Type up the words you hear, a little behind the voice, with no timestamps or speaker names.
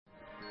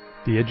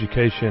The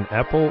Education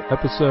Apple,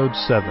 Episode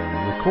 7,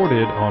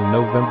 recorded on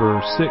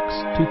November 6,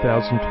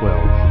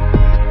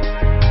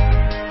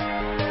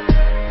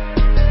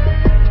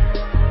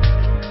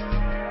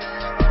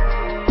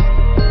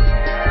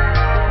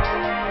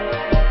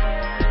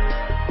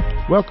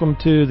 Welcome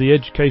to The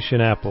Education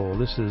Apple.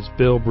 This is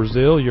Bill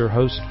Brazil, your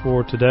host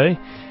for today,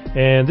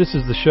 and this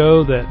is the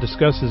show that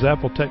discusses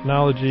Apple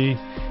technology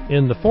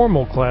in the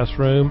formal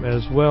classroom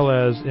as well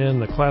as in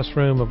the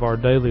classroom of our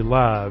daily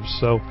lives.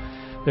 So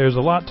there's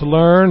a lot to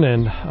learn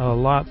and a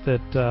lot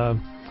that the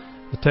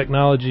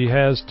technology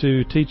has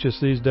to teach us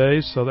these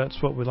days, so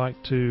that's what we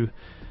like to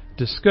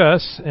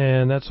discuss,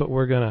 and that's what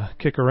we're going to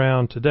kick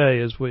around today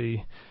as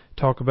we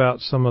talk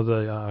about some of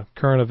the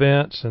current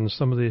events and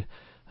some of the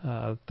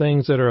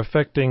things that are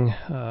affecting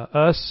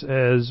us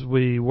as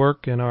we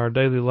work in our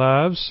daily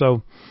lives.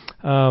 So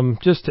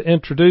just to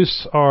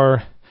introduce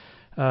our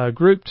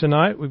group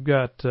tonight, we've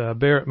got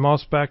Barrett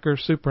Mossbacker,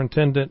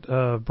 Superintendent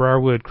of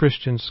Briarwood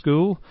Christian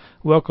School.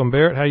 Welcome,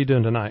 Barrett. How are you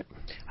doing tonight?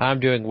 I'm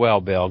doing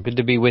well, Bill. Good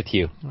to be with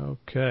you.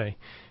 Okay.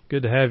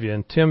 Good to have you.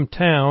 And Tim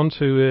Towns,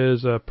 who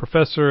is a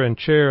professor and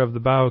chair of the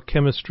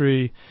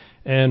Biochemistry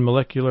and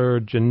Molecular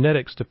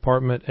Genetics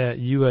Department at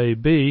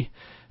UAB.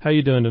 How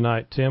you doing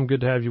tonight, Tim?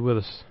 Good to have you with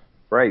us.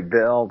 Great,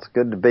 Bill. It's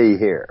good to be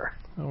here.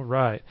 All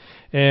right.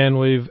 And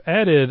we've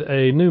added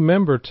a new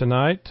member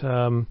tonight.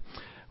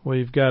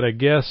 We've got a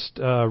guest,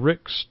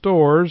 Rick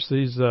Storrs.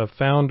 He's the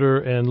founder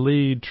and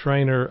lead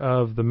trainer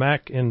of the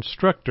Mac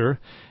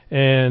Instructor.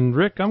 And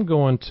Rick, I'm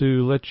going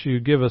to let you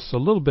give us a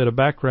little bit of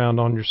background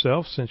on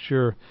yourself since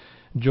you're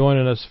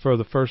joining us for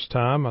the first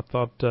time. I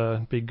thought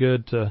it'd be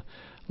good to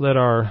let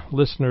our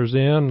listeners in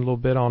a little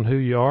bit on who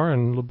you are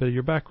and a little bit of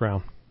your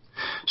background.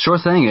 Sure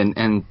thing,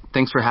 and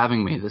thanks for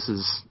having me. This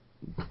is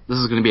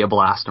going to be a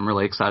blast. I'm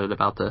really excited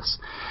about this.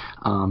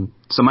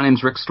 So my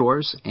name's Rick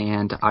Storrs,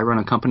 and I run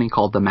a company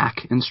called the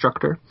Mac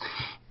Instructor,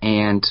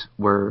 and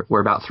we're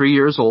about 3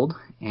 years old.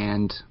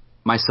 And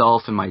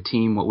myself and my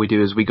team, what we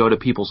do is we go to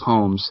people's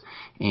homes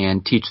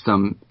and teach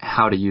them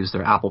how to use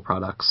their Apple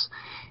products.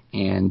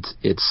 And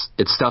it's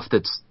stuff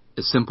that's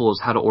as simple as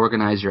how to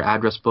organize your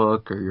address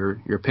book or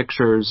your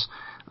pictures,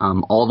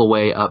 all the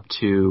way up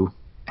to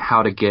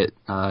how to get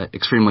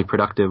extremely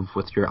productive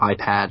with your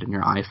iPad and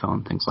your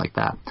iPhone, things like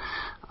that.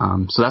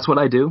 So that's what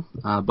I do.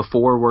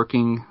 Before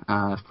working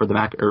for the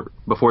Mac, or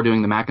before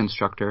doing the Mac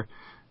Instructor,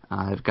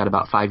 I've got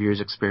about 5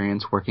 years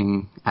experience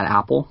working at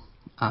Apple,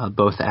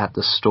 both at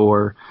the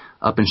store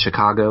up in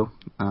Chicago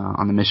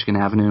on the Michigan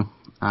Avenue,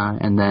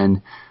 and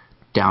then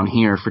down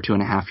here for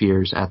 2.5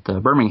 years at the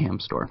Birmingham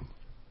store.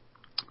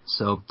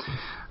 So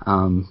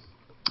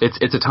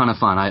it's a ton of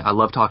fun. I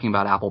love talking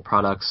about Apple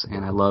products,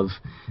 and I love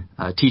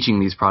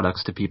teaching these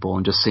products to people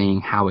and just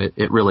seeing how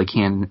it really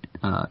can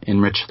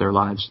enrich their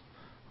lives.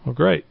 Well,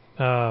 great.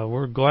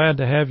 We're glad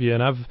to have you,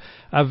 and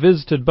I've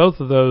visited both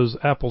of those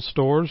Apple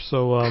stores.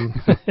 So,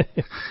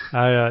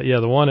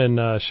 the one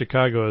in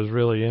Chicago is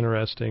really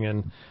interesting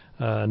and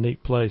a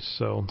neat place.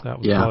 So that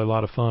was probably a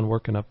lot of fun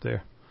working up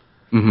there.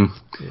 Mm-hmm.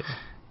 Yeah.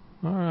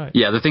 All right.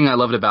 Yeah, the thing I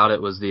loved about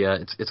it was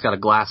it's got a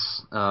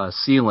glass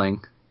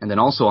ceiling. And then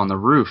also on the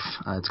roof,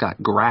 it's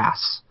got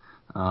grass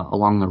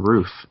along the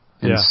roof.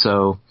 And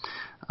so,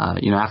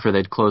 after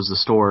they'd close the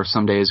store,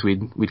 some days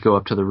we'd go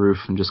up to the roof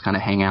and just kind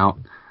of hang out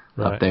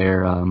up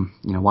there,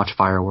 watch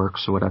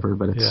fireworks or whatever.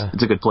 But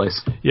it's a good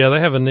place. Yeah, they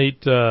have a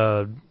neat,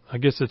 I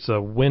guess it's a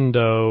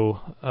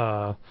window,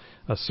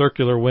 a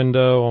circular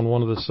window on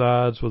one of the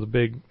sides with a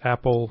big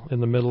apple in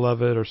the middle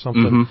of it or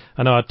something. Mm-hmm.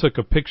 I know I took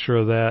a picture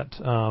of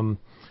that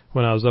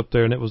when I was up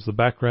there, and it was the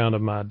background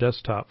of my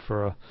desktop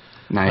for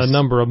a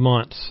number of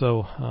months,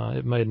 so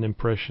it made an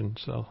impression,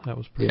 so that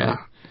was pretty neat.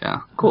 Yeah,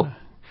 cool.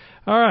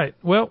 All right,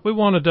 well, we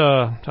wanted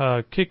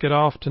to kick it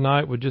off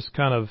tonight with just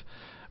kind of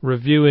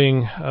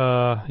reviewing,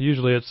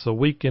 usually it's a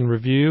week in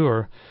review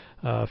or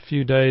a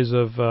few days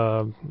of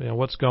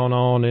what's going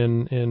on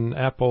in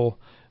Apple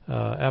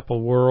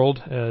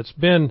world.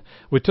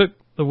 We took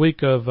the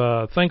week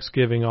of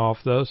Thanksgiving off,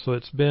 though, so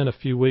it's been a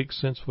few weeks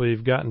since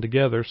we've gotten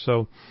together,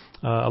 so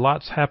a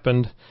lot's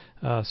happened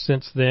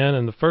since then,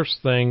 and the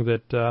first thing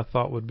that I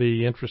thought would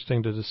be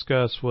interesting to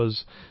discuss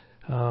was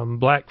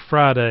Black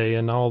Friday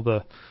and all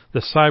the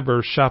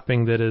cyber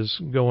shopping that is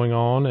going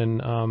on,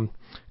 and of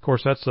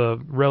course that's a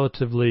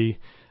relatively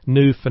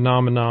new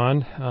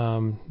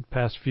phenomenon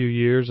past few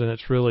years, and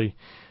it's really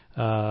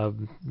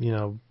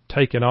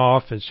taken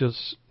off.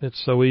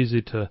 It's so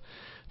easy to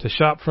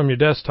shop from your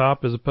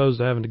desktop as opposed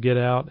to having to get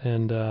out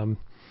and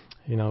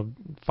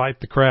fight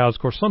the crowds.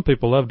 Of course, some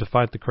people love to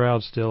fight the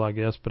crowds still, I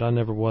guess, but I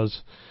never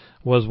was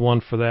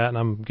one for that, and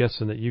I'm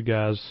guessing that you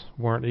guys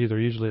weren't either.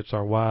 Usually it's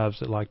our wives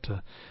that like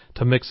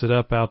to mix it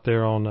up out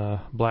there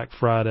on Black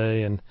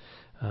Friday and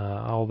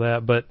all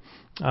that. But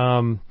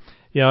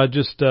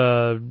just doing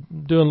a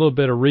little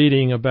bit of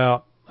reading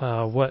about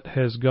what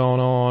has gone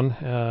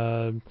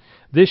on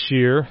this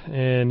year,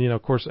 and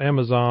of course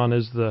Amazon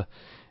is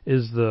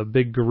the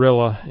big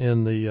gorilla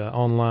in the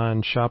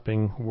online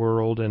shopping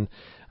world, and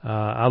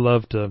I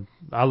love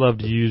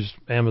to use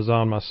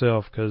Amazon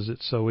myself because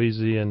it's so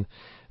easy, and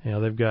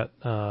they've got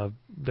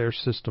their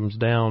systems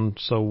down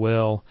so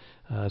well,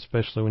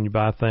 especially when you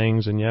buy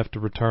things and you have to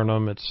return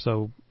them. It's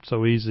so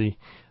easy.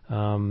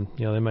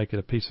 They make it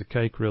a piece of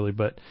cake, really.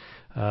 But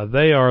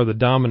they are the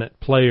dominant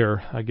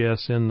player, I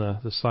guess, in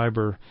the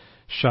cyber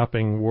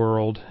shopping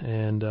world.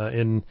 And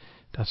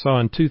I saw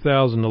in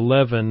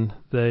 2011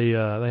 they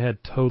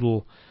had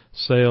total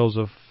sales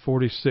of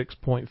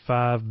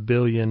 $46.5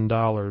 billion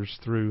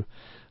through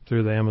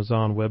the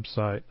Amazon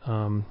website,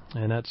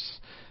 and that's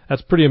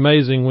pretty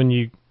amazing when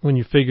you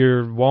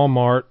figure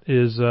Walmart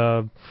is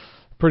a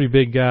pretty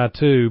big guy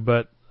too,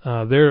 but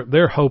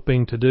they're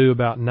hoping to do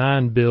about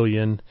 $9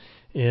 billion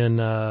in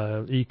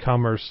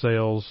e-commerce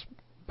sales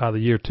by the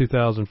year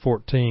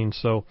 2014.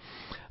 So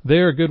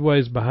they're a good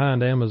ways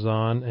behind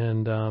Amazon,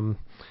 and a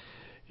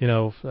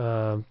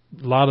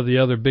lot of the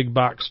other big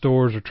box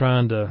stores are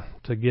trying to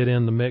get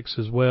in the mix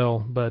as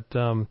well. But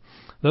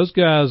those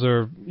guys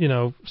are,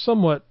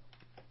 somewhat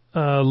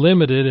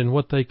limited in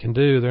what they can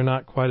do. They're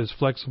not quite as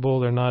flexible.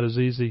 They're not as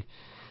easy.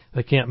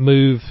 They can't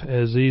move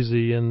as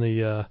easy in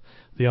the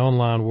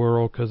online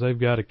world because they've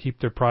got to keep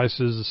their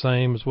prices the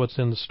same as what's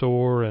in the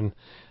store. And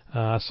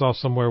I saw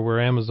somewhere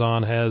where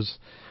Amazon has,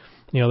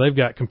 they've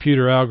got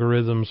computer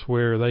algorithms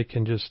where they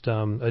can just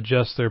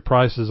adjust their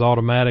prices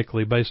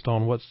automatically based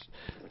on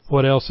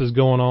what else is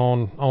going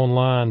on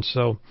online.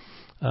 So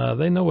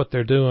they know what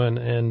they're doing.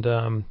 And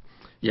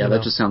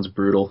that just sounds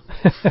brutal.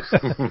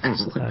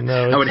 I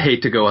know. I would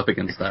hate to go up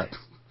against that.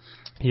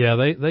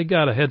 Yeah, they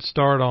got a head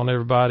start on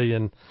everybody,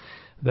 and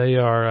they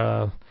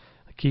are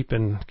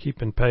keeping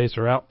pace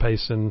or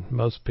outpacing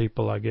most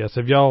people, I guess.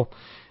 Have y'all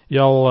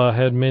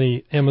had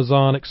many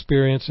Amazon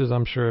experiences?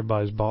 I'm sure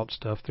everybody's bought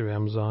stuff through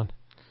Amazon.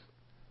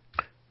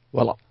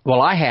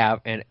 Well, I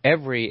have, and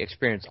every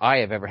experience I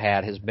have ever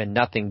had has been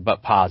nothing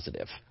but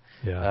positive.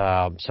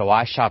 Yeah. So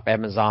I shop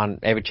Amazon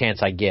every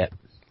chance I get.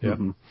 Yeah.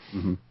 Mm-hmm.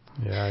 Mm-hmm.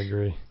 Yeah, I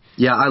agree.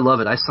 Yeah, I love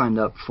it. I signed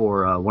up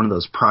for one of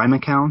those Prime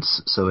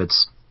accounts, so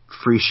it's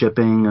free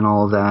shipping and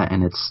all of that,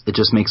 and it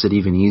just makes it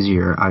even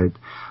easier.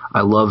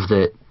 I love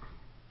that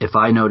if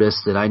I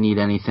notice that I need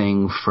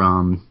anything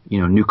from,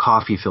 new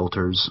coffee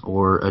filters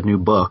or a new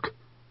book,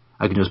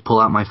 I can just pull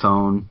out my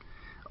phone,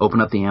 open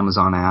up the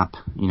Amazon app,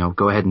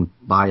 go ahead and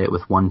buy it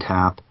with one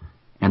tap,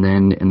 and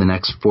then in the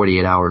next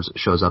 48 hours it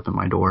shows up at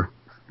my door.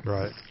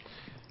 Right.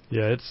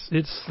 Yeah,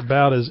 it's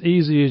about as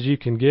easy as you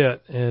can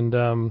get.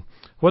 And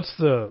what's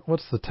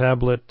the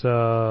tablet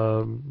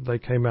they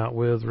came out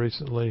with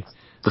recently?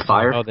 The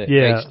Fire?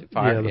 The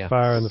Fire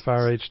and the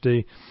Fire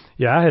HD.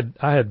 Yeah,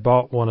 I had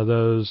bought one of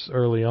those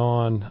early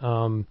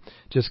on,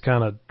 just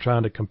kind of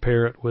trying to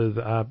compare it with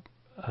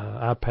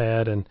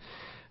iPad and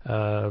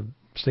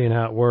seeing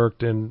how it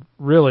worked. And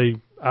really,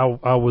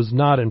 I was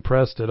not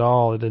impressed at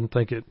all. I didn't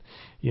think it,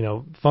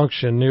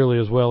 functioned nearly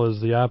as well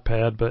as the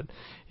iPad. But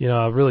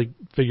I really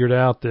figured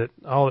out that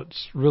all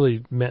it's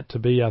really meant to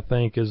be, I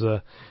think, is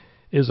a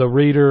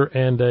reader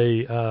and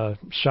a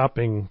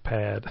shopping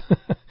pad,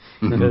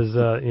 because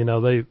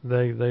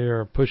they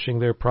are pushing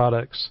their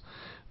products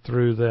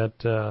through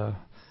that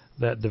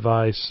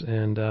device,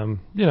 and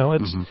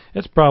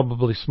it's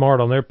probably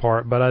smart on their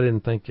part, but I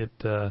didn't think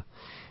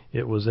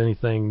it was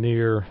anything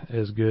near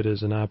as good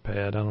as an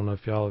iPad. I don't know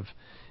if y'all have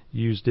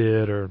used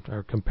it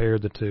or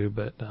compared the two,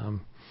 but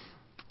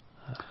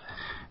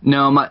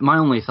no, my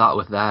only thought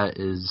with that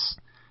is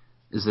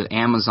that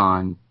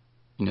Amazon,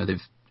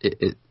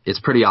 it's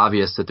pretty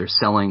obvious that they're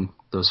selling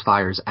those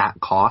Fires at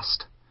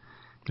cost.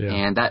 Yeah.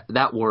 And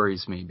that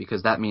worries me,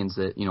 because that means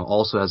that,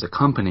 also as a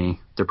company,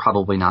 they're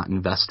probably not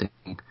investing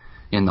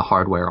in the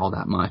hardware all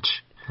that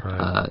much.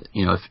 Right.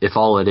 If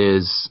all it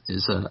is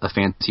a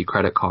fancy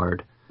credit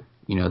card,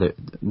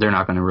 they're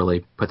not going to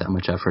really put that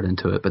much effort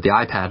into it. But the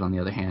iPad, on the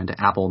other hand,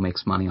 Apple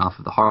makes money off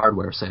of the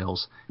hardware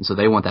sales, and so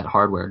they want that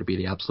hardware to be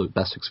the absolute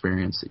best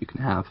experience that you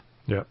can have.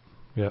 Yep.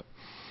 Yep.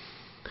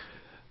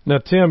 Now,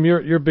 Tim,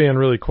 you're being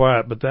really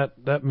quiet, but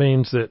that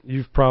means that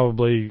you've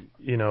probably,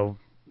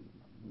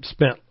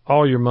 spent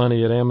all your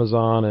money at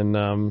Amazon and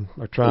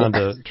are trying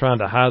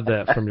to hide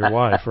that from your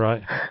wife,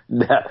 right?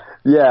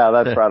 Yeah,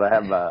 that's right. I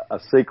have a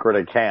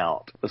secret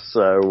account.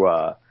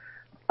 So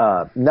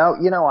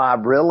no,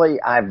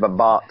 I've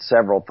bought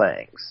several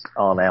things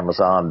on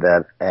Amazon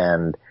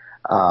and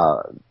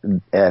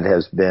it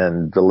has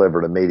been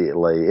delivered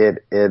immediately.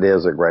 It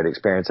is a great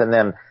experience. And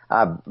then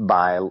I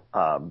buy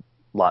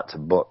lots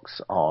of books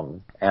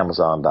on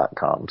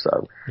Amazon.com.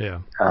 So yeah,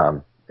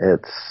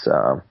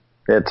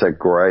 it's a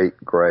great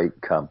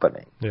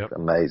company. Yep.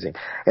 Amazing.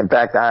 In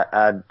fact,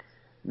 I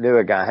knew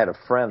a guy, I had a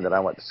friend that I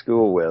went to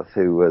school with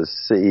who was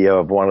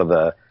CEO of one of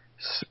the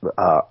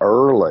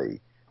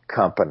early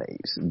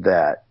companies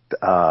that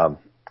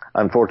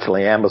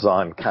unfortunately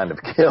Amazon kind of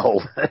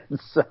killed.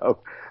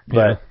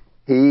 But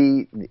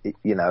he,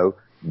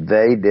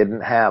 they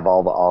didn't have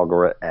all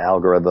the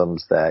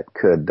algorithms that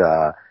could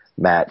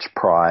match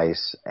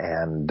price,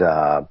 and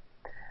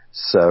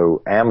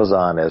so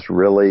Amazon has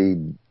really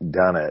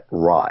done it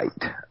right.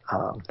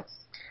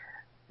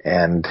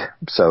 And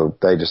so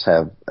they just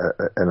have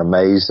an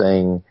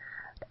amazing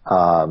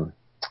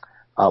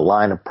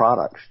line of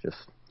products,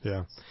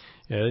 Yeah,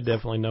 they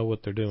definitely know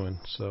what they're doing.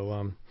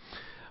 So,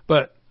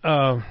 but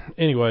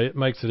anyway, it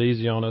makes it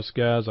easy on us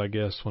guys, I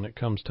guess, when it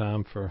comes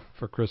time for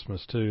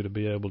Christmas too, to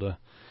be able to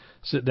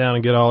sit down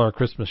and get all our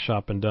Christmas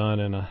shopping done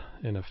in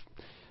a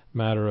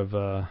matter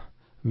of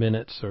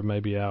minutes or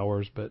maybe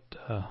hours. But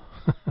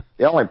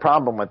the only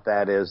problem with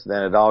that is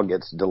then it all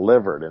gets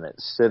delivered and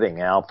it's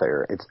sitting out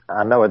there.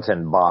 I know it's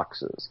in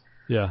boxes.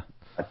 Yeah.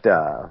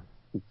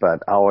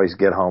 But I always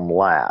get home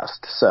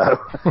last, so.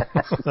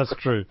 That's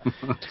true.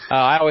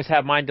 I always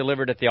have mine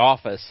delivered at the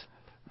office.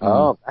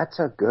 Oh, that's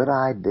a good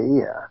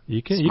idea.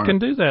 You can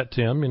do that,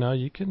 Tim.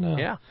 You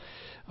can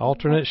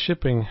alternate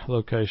shipping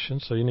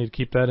locations, so you need to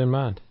keep that in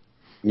mind.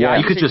 Yeah,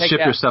 you could just ship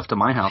your stuff to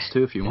my house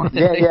too if you want.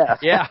 Yeah.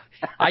 Yeah,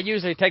 I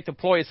usually take the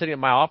employee sitting in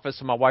my office,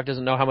 so my wife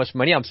doesn't know how much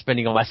money I'm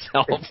spending on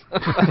myself.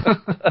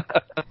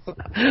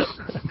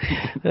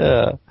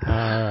 All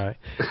right.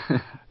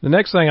 The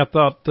next thing I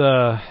thought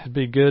it'd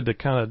be good to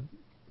kind of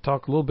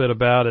talk a little bit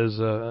about is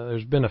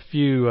there's been a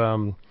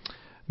few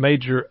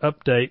major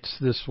updates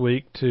this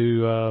week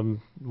to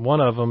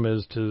one of them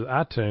is to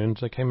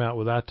iTunes. They came out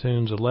with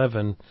iTunes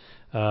 11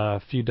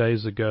 a few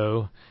days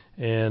ago,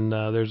 and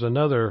there's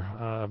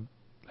another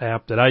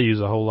app that I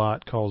use a whole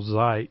lot called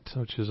Zite,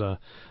 which is a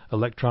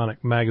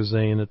electronic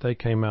magazine that they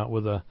came out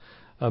with a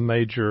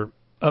major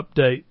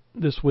update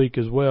this week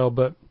as well.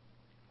 But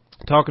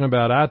talking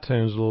about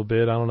iTunes a little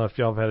bit, I don't know if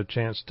y'all have had a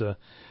chance to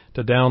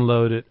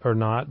download it or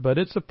not, but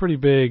it's a pretty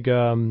big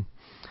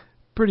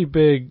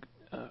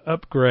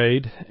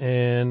upgrade,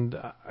 and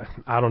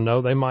I don't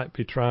know, they might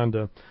be trying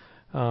to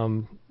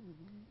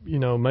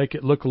make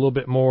it look a little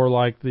bit more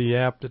like the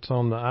app that's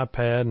on the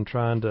iPad and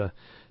trying to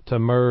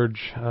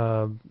merge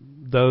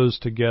those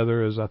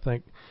together, as I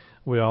think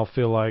we all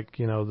feel like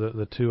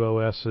the two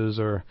OSs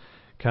are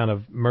kind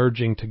of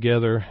merging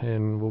together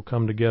and will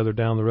come together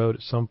down the road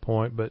at some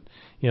point. But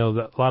a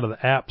lot of the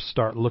apps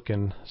start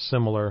looking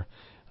similar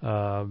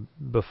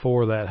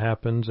before that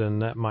happens,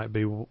 and that might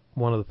be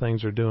one of the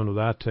things they're doing with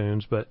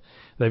iTunes. But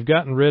they've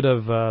gotten rid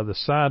of the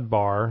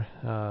sidebar,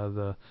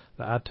 the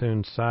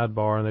iTunes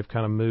sidebar, and they've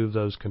kind of moved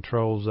those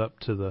controls up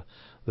to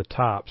the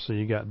top. So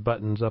you got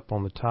buttons up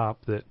on the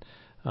top that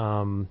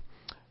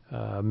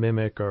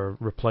mimic or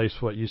replace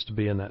what used to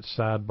be in that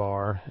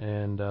sidebar,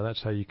 and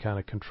that's how you kind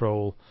of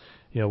control,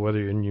 whether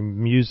you're in your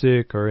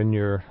music or in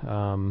your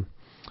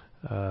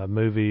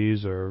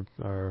movies or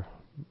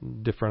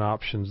different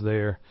options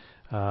there.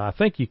 I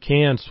think you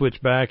can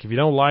switch back if you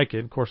don't like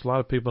it. Of course, a lot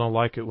of people don't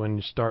like it when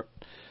you start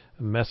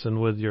messing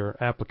with your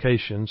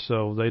application,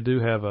 so they do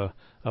have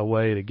a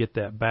way to get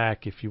that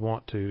back if you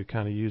want to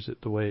kind of use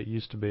it the way it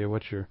used to be or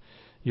what you're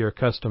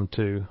accustomed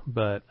to.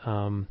 But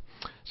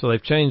so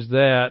they've changed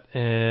that,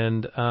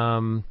 and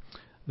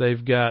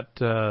they've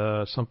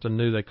got something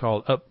new they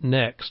call Up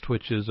Next,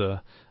 which is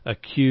a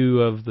queue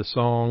of the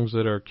songs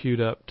that are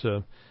queued up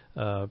to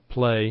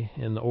play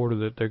in the order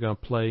that they're going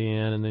to play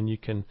in, and then you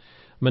can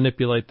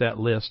manipulate that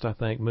list, I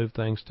think, move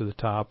things to the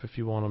top if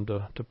you want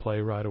them to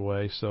play right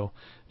away. So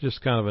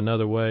just kind of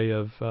another way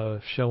of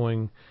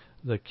showing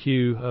the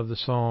queue of the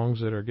songs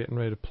that are getting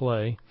ready to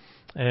play.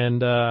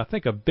 And I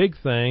think a big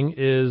thing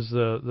is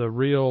the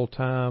real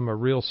time or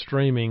real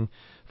streaming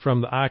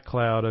from the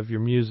iCloud of your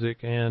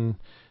music and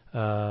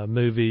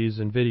movies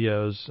and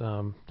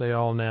videos. They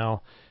all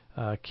now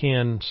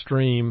can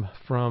stream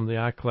from the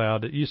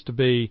iCloud. It used to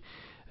be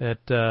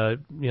that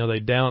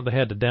they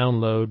had to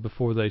download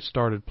before they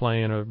started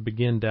playing, or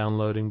begin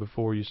downloading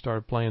before you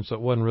started playing, so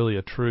it wasn't really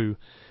a true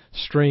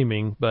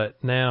streaming.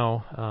 But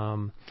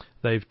now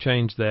they've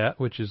changed that,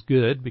 which is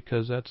good,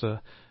 because that's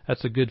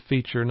a good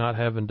feature, not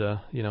having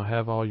to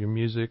have all your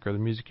music or the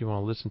music you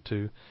want to listen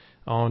to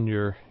on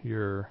your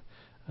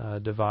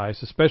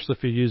device, especially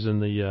if you're using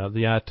the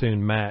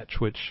iTunes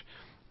Match, which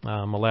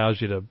allows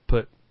you to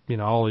put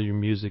all of your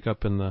music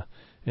up in the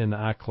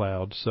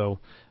iCloud. So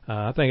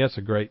I think that's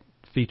a great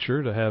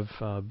feature to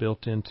have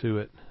built into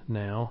it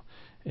now.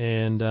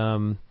 And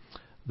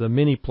the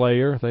mini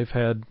player, they've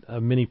had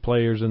mini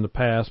players in the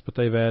past, but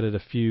they've added a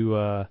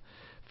few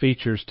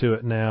features to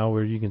it now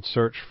where you can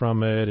search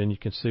from it and you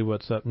can see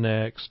what's up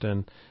next.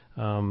 And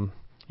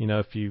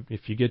if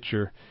you get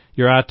your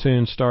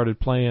iTunes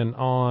started playing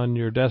on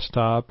your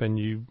desktop, and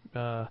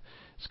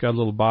it's got a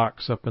little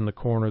box up in the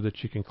corner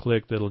that you can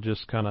click that'll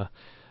just kind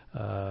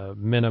of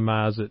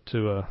minimize it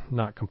to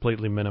not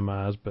completely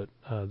minimize, but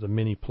the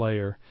mini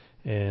player,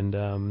 and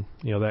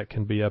that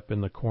can be up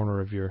in the corner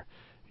of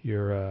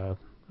your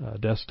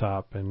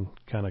desktop and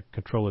kind of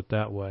control it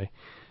that way.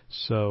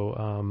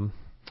 So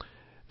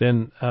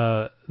then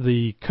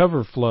the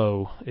cover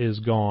flow is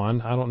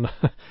gone. I don't know.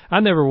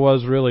 I never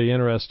was really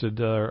interested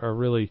or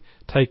really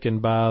taken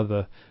by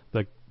the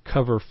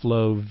cover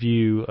flow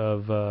view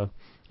of the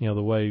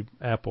way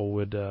Apple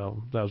would.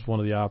 That was one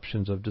of the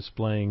options of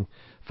displaying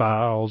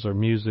files or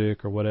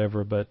music or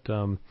whatever. But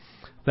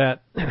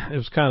that it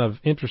was kind of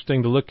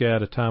interesting to look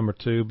at a time or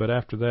two. But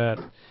after that,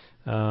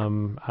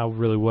 I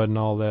really wasn't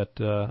all that.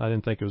 I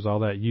didn't think it was all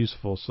that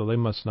useful. So they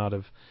must not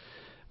have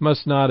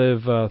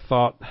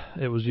thought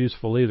it was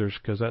useful either,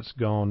 because that's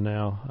gone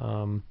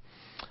now.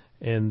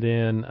 And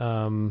then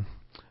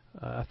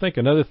I think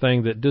another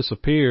thing that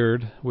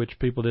disappeared, which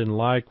people didn't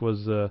like,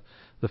 was the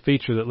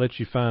feature that lets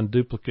you find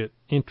duplicate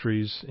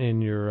entries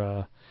in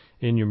your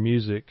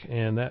music,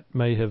 and that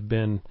may have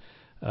been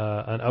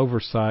an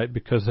oversight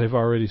because they've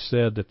already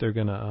said that they're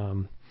going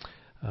to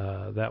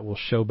that will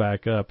show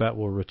back up, that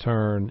will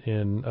return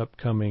in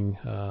upcoming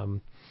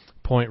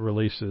point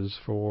releases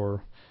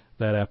for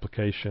that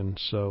application.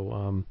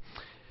 So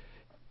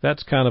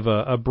that's kind of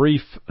a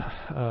brief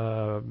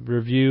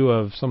review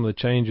of some of the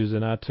changes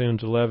in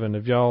iTunes 11.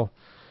 Have y'all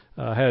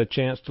had a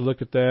chance to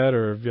look at that,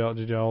 or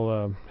did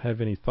y'all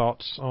have any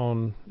thoughts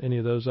on any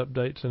of those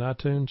updates in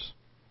iTunes?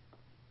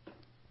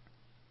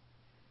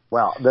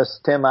 Well,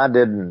 Tim, I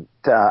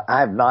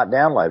have not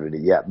downloaded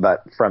it yet,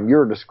 but from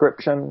your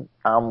description,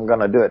 I'm going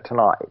to do it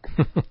tonight.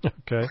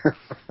 Okay.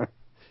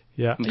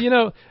 Yeah. You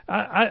know,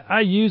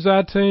 I use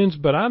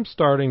iTunes, but I'm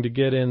starting to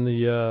get in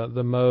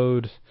the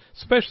mode,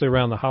 especially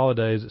around the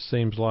holidays, it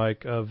seems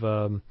like,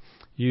 of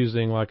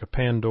using like a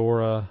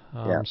Pandora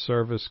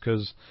service,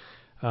 because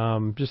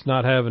just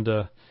not having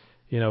to,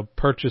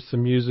 purchase the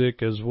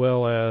music, as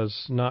well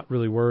as not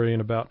really worrying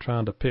about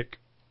trying to pick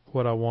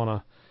what I want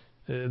to,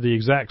 the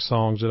exact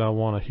songs that I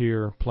want to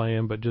hear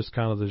playing, but just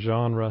kind of the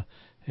genre.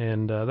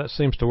 And that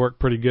seems to work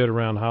pretty good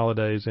around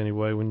holidays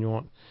anyway, when you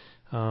want,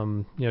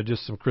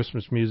 just some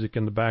Christmas music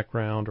in the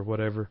background or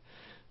whatever.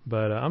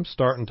 But I'm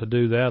starting to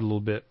do that a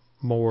little bit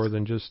more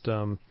than just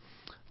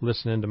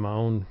listening to my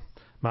own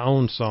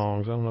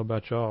songs. I don't know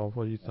about y'all.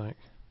 What do you think?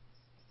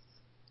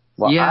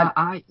 Well,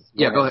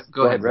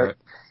 go ahead, Barrett.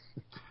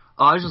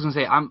 Oh, I was just gonna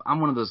say I'm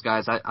one of those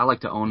guys. I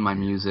like to own my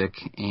music,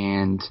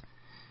 and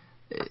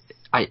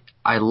I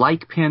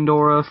like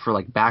Pandora for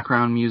like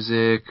background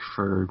music,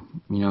 for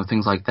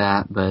things like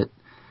that. But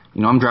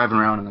I'm driving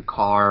around in the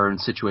car and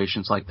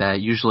situations like that.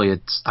 Usually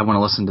I want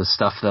to listen to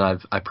stuff that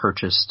I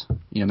purchased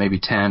maybe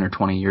 10 or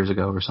 20 years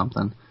ago or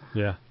something.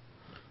 Yeah.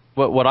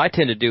 What I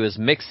tend to do is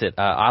mix it.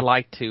 I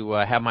like to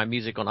have my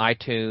music on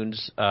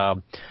iTunes,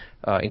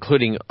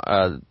 including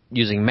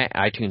using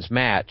iTunes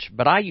Match,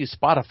 but I use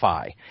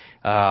Spotify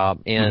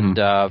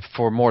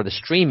for more of the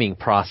streaming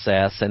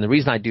process. And the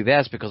reason I do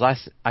that is because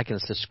I can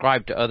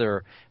subscribe to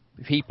other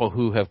people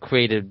who have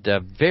created a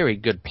very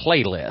good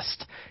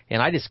playlist,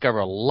 and I discover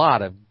a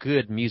lot of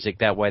good music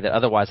that way that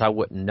otherwise I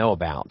wouldn't know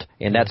about,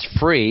 and that's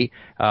free.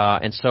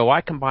 And so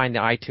I combine the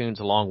iTunes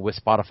along with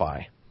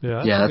Spotify.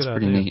 Yeah, that's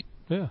pretty neat.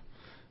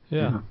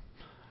 Yeah.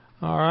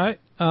 All right.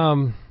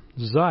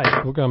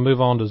 Zite. We're going to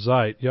move on to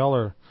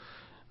Zite.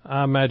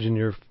 I imagine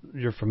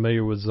you're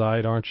familiar with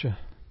Zite, aren't you?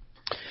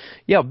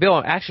 Yeah,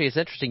 Bill, actually it's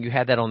interesting you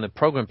had that on the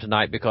program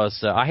tonight,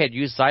 because I had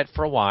used Zite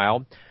for a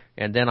while,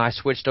 and then I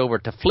switched over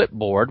to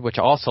Flipboard, which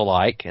I also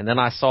like, and then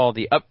I saw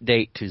the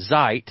update to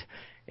Zite,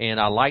 and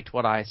I liked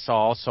what I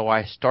saw, so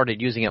I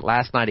started using it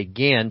last night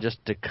again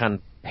just to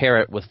compare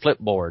it with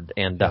Flipboard,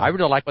 and I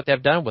really like what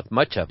they've done with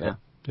much of it.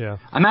 Yeah.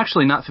 I'm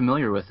actually not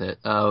familiar with it.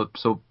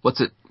 So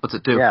what's it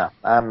do? Yeah,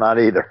 I'm not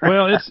either.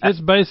 Well, it's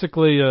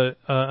basically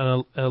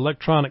an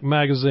electronic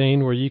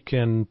magazine where you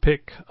can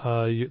pick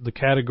the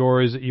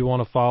categories that you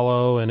want to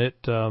follow, and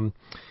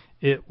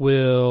it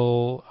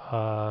will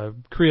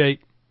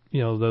create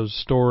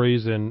those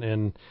stories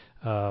and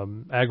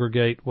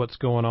aggregate what's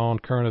going on,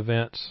 current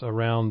events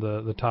around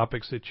the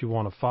topics that you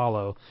want to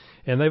follow.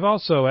 And they've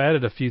also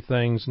added a few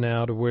things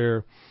now to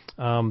where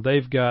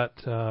they've got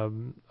a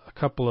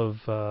couple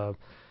of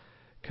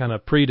kind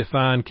of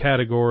predefined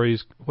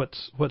categories.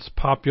 What's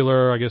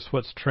popular, I guess,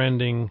 what's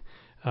trending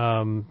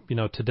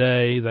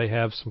today. They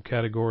have some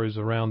categories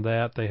around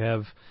that. They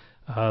have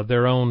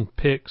their own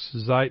picks.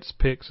 Zite's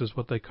picks is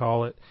what they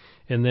call it,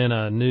 and then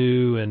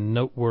new and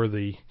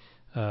noteworthy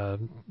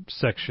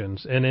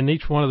sections. And in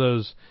each one of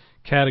those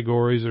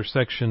categories or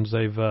sections,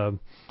 they've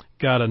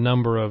got a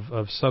number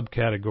of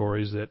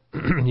subcategories that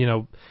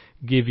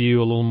give you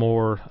a little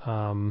more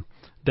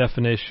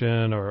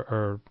definition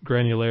or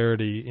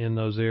granularity in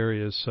those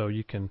areas, so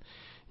you can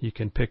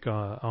pick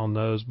on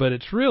those. But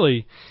it's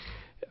really,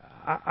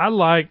 I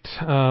liked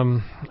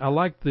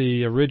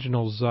the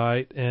original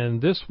Zite, and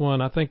this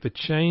one I think the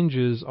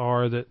changes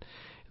are that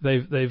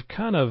they've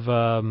kind of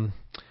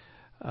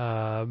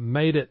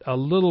made it a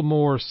little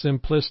more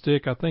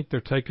simplistic. I think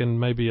they're taking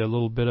maybe a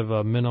little bit of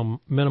a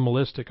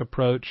minimalistic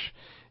approach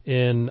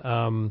in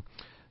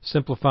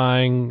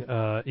simplifying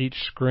each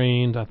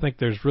screen. I think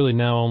there's really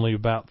now only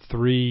about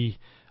 3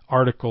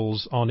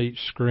 articles on each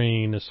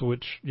screen,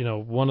 which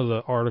one of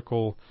the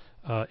article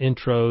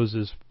intros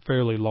is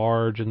fairly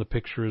large and the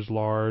picture is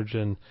large,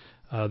 and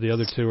the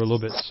other 2 are a little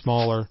bit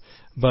smaller.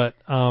 But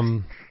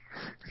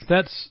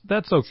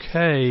that's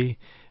okay,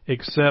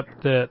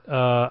 except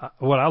that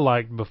what I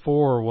liked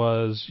before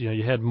was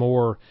you had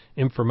more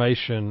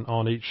information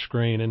on each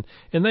screen,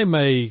 and they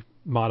may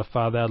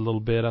modify that a little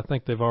bit. I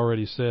think they've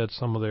already said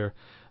some of their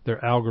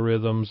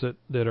algorithms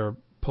that are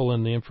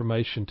pulling the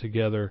information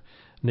together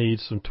need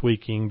some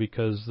tweaking,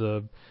 because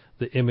the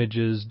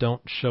images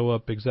don't show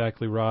up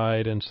exactly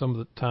right, and some of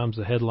the times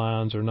the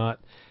headlines are not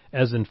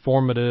as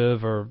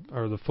informative or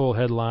the full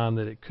headline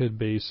that it could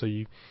be. So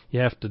you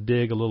have to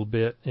dig a little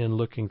bit in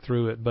looking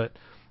through it. But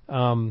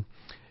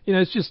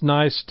it's just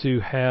nice to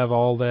have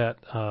all that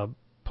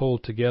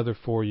pulled together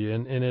for you,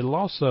 and it'll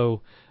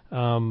also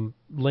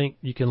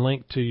you can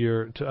link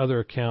to other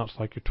accounts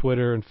like your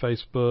Twitter and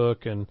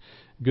Facebook and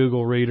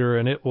Google Reader,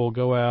 and it will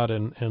go out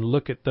and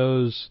look at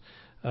those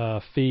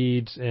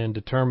feeds and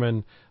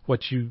determine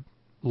what you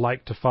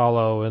like to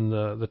follow and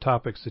the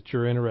topics that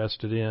you're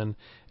interested in,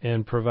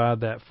 and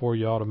provide that for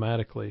you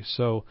automatically.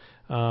 So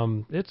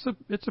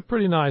it's a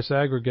pretty nice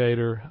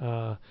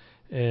aggregator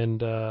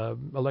and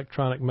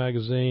electronic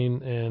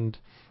magazine. And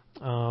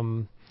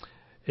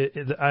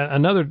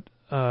another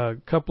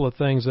couple of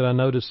things that I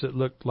noticed that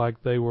looked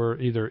like they were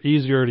either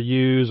easier to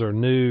use or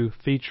new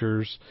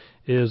features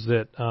is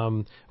that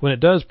when it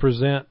does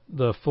present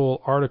the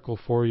full article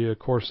for you, of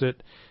course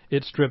it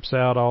strips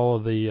out all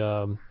of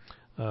the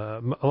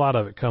a lot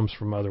of it comes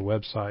from other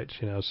websites,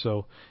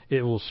 so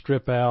it will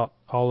strip out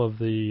all of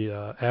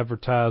the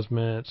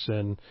advertisements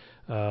and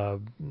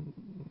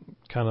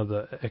kind of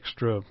the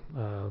extra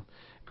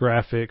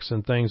graphics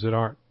and things that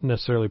aren't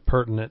necessarily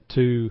pertinent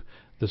to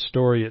the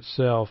story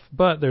itself.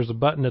 But there's a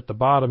button at the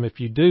bottom if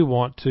you do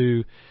want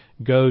to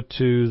go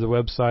to the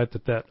website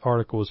that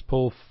article was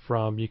pulled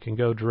from. You can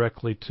go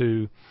directly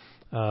to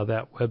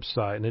that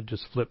website, and it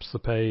just flips the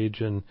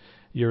page, and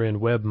you're in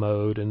web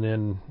mode. And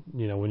then,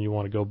 when you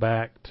want to go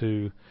back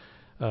to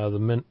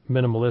the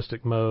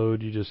minimalistic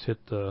mode, you just hit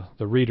the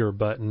reader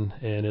button,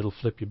 and it'll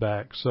flip you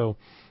back. So,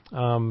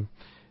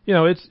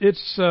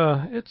 it's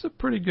a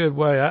pretty good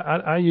way.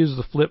 I use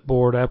the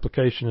Flipboard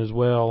application as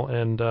well,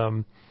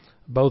 and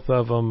both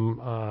of them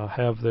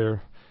have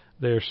their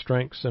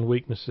strengths and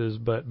weaknesses.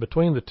 But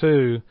between the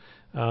two,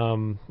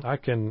 I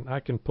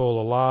can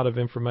pull a lot of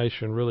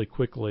information really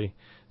quickly,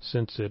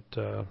 since it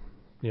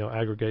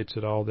aggregates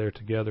it all there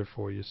together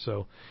for you.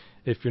 So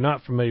if you're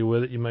not familiar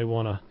with it, you may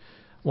want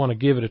to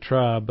give it a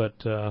try. But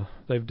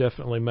they've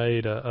definitely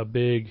made a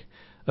big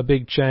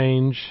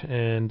change,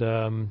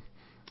 and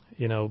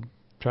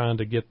trying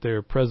to get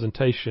their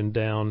presentation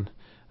down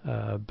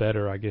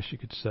better, I guess you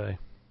could say.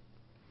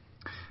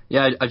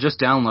 Yeah, I just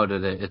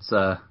downloaded it.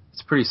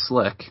 It's pretty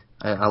slick.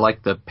 I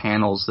like the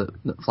panels that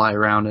fly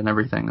around and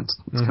everything. It's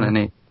kind of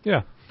neat.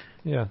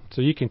 Yeah.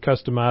 So you can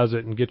customize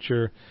it and get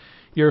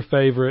your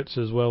favorites,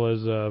 as well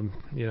as the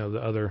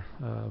other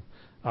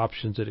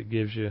options that it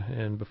gives you.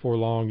 And before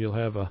long, you'll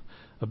have a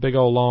big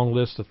old long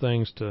list of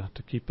things to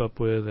keep up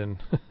with and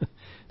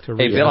to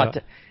read. Hey, Bill,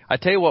 I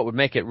tell you what would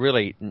make it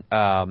really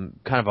kind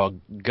of a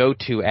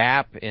go-to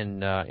app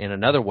in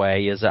another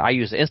way is that I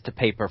use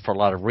Instapaper for a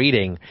lot of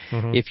reading.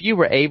 Mm-hmm. If you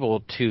were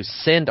able to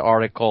send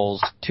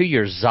articles to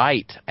your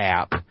Zite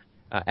app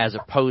as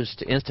opposed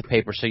to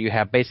Instapaper, so you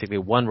have basically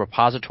one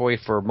repository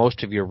for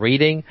most of your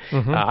reading,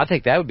 I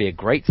think that would be a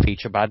great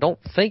feature, but I don't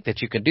think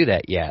that you can do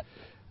that yet.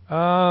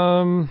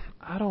 I'm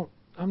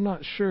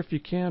not sure if you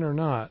can or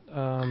not.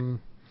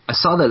 I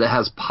saw that it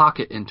has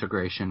Pocket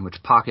integration,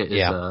 which Pocket is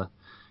a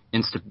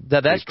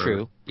Instapaper. That's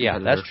true. Yeah,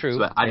 that's true.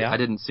 So I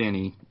didn't see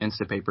any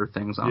Instapaper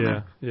things on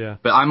there. Yeah.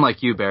 But I'm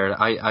like you, Barrett.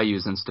 I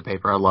use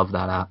Instapaper. I love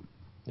that app.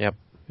 Yep.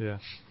 Yeah.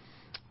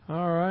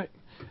 All right.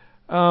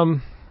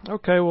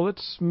 Okay, well,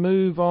 let's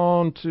move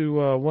on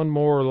to one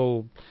more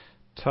little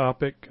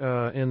topic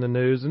in the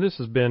news, and this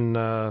has been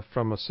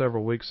from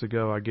several weeks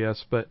ago, I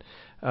guess. But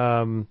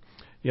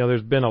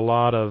there's been a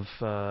lot of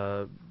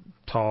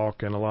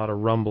talk and a lot of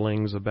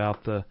rumblings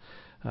about the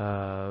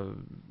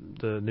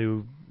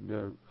new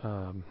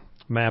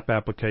map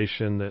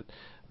application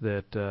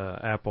that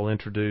Apple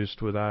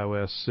introduced with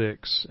iOS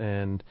 6,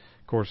 and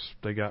of course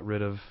they got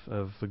rid of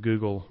the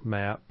Google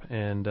Map,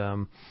 and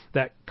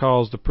that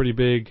caused a pretty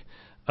big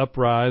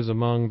uprise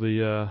among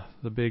the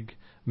big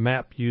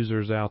map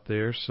users out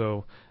there.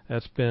 So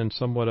that's been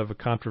somewhat of a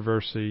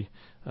controversy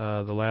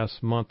the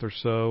last month or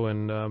so,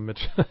 and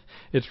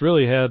it's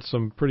really had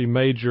some pretty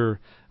major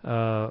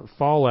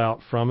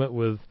fallout from it,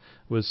 with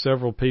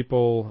several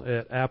people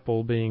at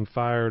Apple being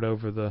fired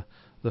over the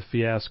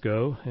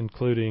fiasco,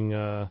 including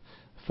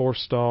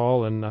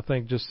Forstall, and I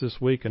think just this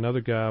week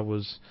another guy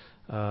was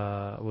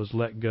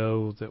let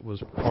go that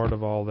was part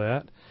of all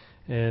that.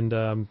 And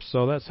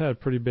so that's had a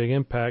pretty big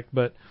impact.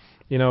 But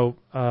there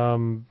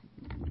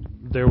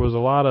was a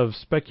lot of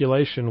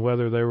speculation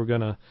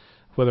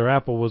whether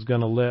Apple was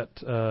going to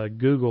let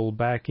Google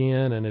back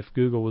in, and if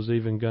Google was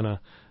even going to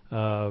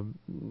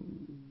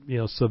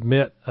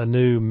submit a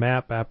new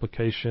map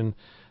application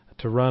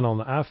to run on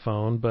the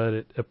iPhone. But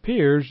it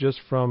appears,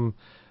 just from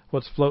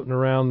what's floating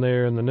around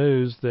there in the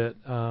news, that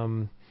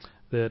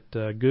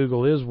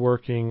Google is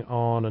working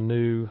on a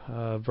new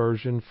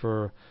version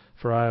for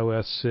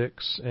iOS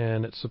 6,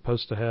 and it's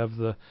supposed to have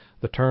the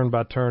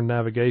turn-by-turn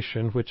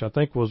navigation, which I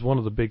think was one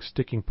of the big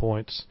sticking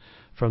points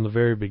from the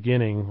very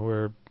beginning,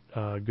 where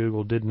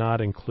Google did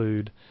not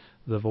include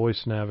the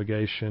voice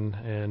navigation,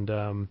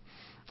 and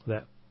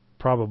that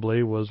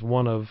probably was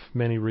one of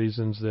many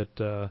reasons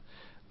that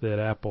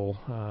Apple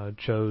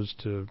chose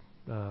to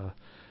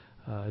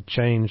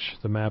change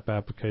the map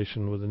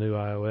application with the new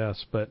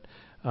iOS. But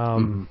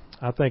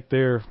I think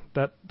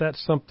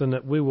that's something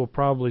that we will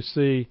probably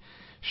see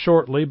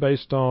shortly,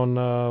 based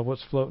on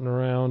what's floating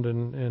around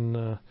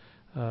in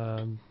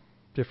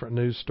different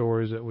news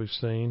stories that we've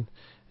seen.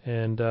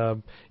 And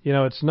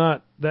it's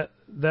not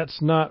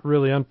that's not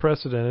really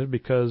unprecedented,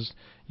 because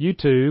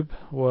YouTube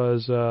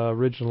was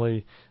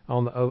originally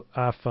on the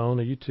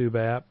iPhone, a YouTube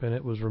app, and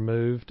it was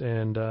removed,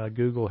 and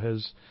Google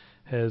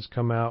has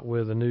come out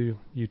with a new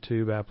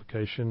YouTube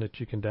application that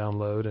you can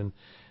download and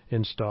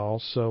install.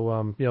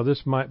 So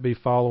this might be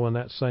following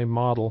that same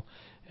model,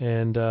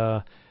 and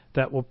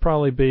that will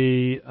probably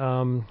be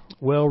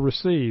well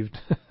received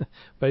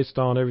based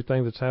on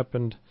everything that's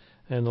happened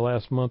in the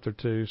last month or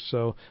two.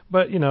 So,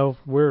 but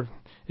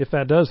if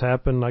that does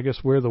happen, I guess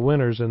we're the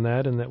winners in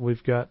that, and that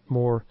we've got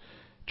more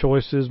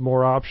choices,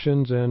 more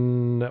options,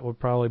 and that would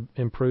probably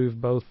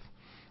improve both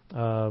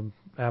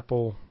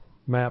Apple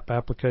Map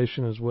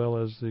application as well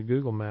as the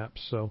Google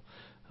Maps. So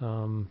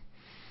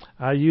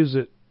I use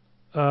it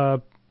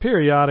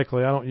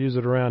periodically. I don't use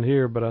it around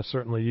here, but I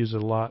certainly use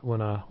it a lot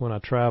when I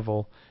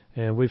travel.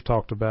 And we've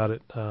talked about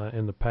it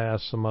in the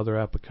past. Some other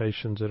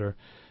applications that are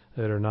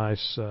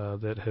nice,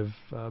 that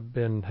have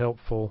been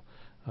helpful.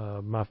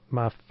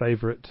 My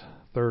favorite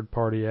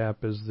third-party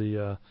app is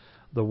the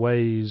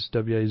Waze,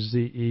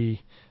 WAZE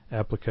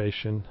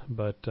application.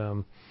 But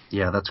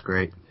yeah, that's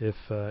great.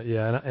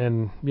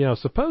 And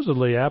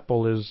supposedly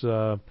Apple is.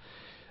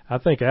 I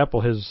think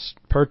Apple has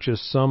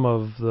purchased some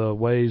of the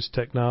Waze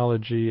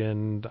technology,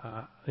 and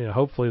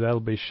hopefully that'll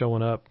be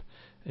showing up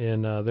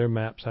in their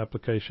Maps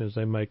applications.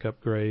 They make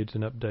upgrades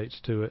and updates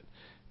to it,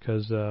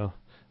 because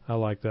I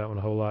like that one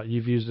a whole lot.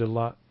 You've used it a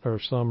lot, or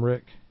some,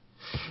 Rick?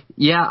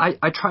 Yeah,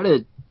 I try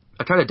to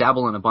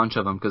dabble in a bunch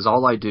of them, because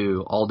all I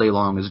do all day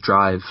long is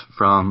drive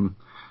from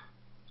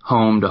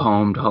home to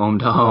home to home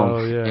to home.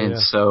 Oh, yeah, and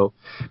so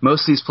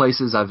most of these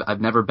places I've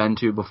never been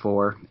to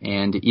before,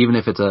 and even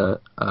if it's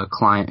a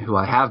client who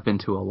I have been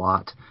to a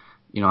lot,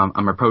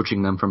 I'm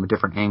approaching them from a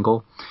different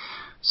angle.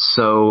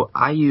 So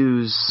I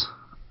use,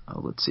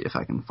 let's see if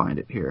I can find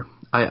it here.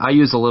 I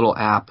use a little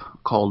app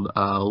called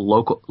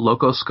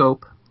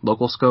Localscope.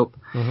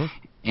 Mm-hmm.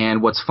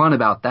 And what's fun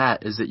about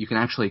that is that you can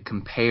actually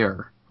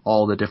compare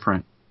all the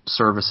different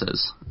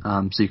services.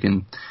 So you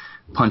can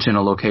punch in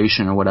a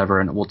location or whatever,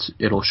 and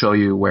it'll show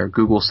you where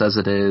Google says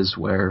it is,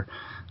 where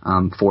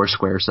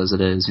Foursquare says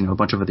it is, a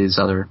bunch of these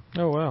other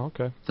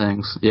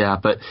things. Yeah,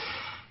 but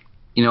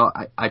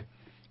I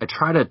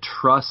try to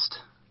trust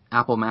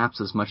Apple Maps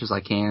as much as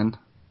I can,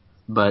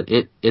 but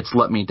it's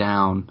let me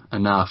down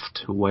enough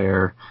to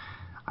where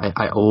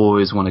I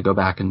always want to go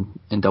back and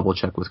double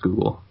check with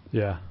Google.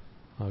 Yeah.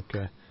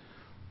 Okay.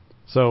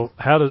 So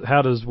how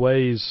does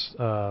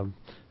Waze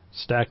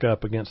stack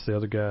up against the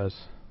other guys?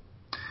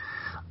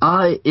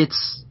 I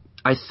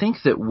think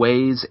that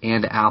Waze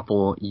and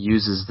Apple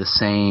uses the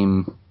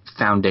same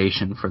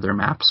foundation for their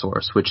map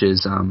source, which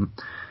is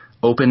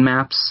Open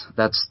Maps.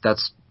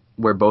 That's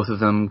where both of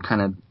them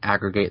kind of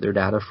aggregate their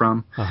data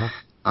from. Uh-huh.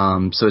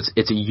 So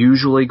it's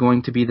usually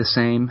going to be the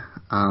same.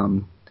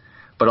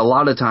 But a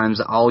lot of times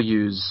I'll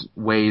use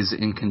Waze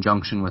in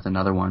conjunction with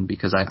another one,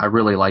 because I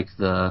really like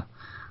the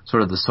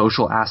sort of the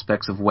social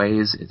aspects of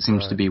Waze. It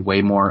seems to be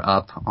way more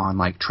up on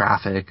like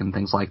traffic and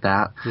things like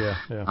that. Yeah.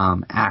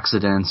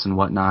 Accidents and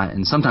whatnot.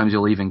 And sometimes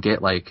you'll even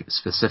get like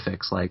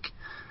specifics, like,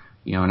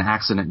 an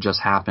accident just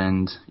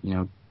happened,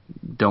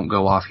 don't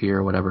go off here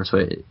or whatever. So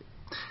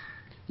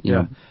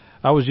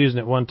I was using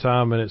it one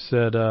time, and it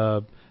said,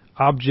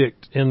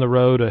 object in the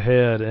road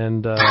ahead,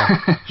 and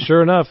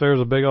sure enough, there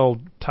was a big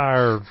old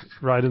tire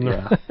right in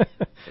the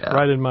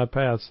right in my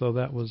path. So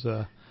that was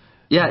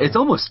it's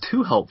almost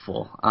too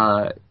helpful.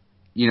 I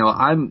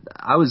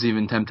was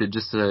even tempted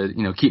just to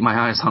keep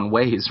my eyes on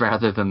Waze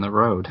rather than the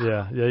road.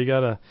 Yeah, you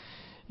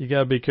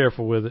gotta be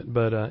careful with it,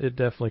 but it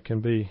definitely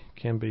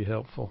can be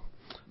helpful.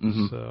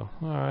 Mm-hmm. So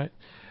all right,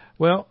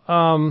 well,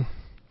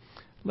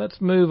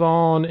 let's move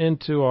on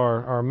into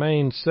our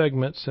main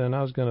segments, and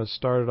I was going to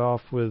start it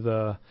off with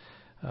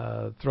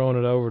throwing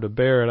it over to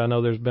Barrett. I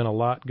know there's been a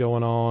lot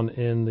going on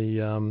in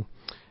the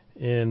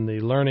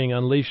Learning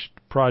Unleashed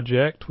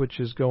project, which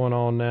is going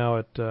on now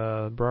at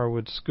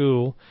Briarwood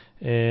School,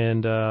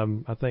 and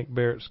I think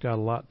Barrett's got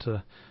a lot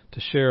to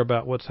share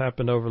about what's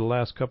happened over the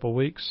last couple of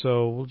weeks.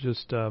 So we'll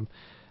just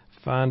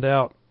find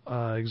out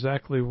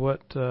exactly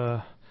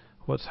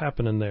what's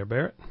happening there,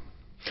 Barrett.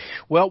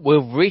 Well,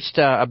 we've reached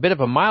a bit of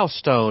a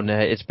milestone.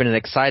 It's been an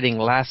exciting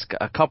last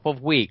couple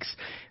of weeks.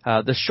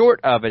 The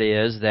short of it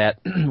is that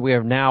we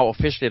have now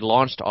officially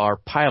launched our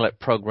pilot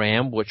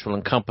program, which will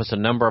encompass a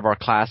number of our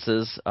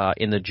classes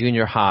in the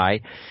junior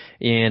high.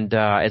 And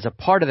as a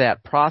part of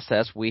that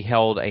process, we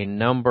held a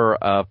number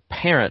of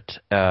parent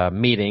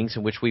meetings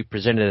in which we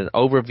presented an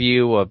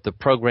overview of the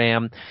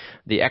program,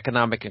 the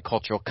economic and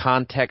cultural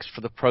context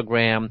for the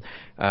program,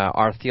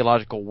 our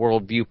theological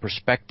worldview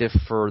perspective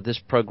for this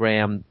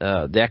program,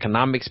 the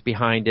economics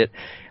behind it.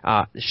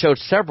 Showed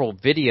several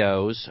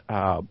videos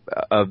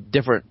of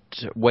different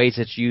ways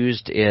it's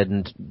used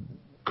in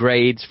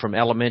grades from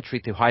elementary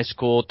through high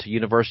school to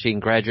university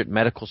and graduate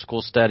medical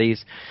school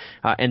studies,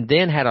 and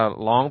then had a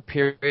long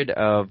period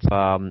of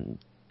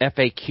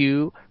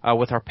FAQ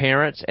with our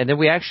parents, and then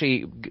we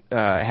actually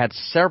had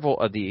several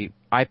of the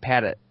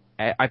iPads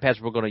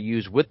we're going to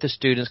use with the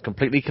students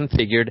completely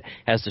configured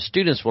as the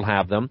students will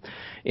have them.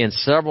 And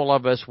several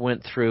of us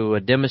went through a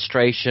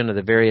demonstration of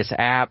the various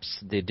apps,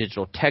 the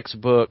digital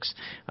textbooks,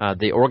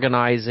 the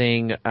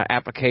organizing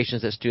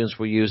applications that students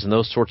will use, and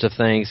those sorts of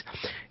things.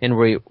 And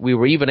we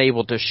were even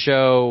able to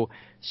show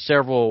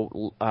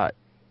several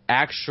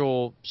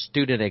actual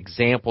student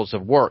examples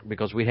of work,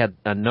 because we had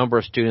a number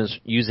of students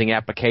using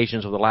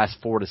applications over the last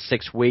 4 to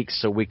 6 weeks,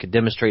 so we could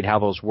demonstrate how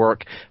those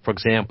work. For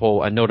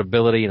example, a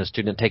Notability and a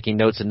student taking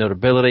notes in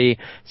Notability,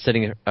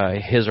 sending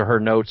his or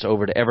her notes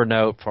over to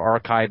Evernote for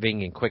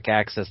archiving and quick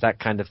access, that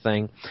kind of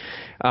thing.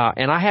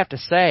 And I have to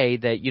say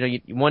that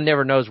one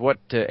never knows what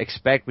to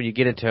expect when you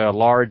get into a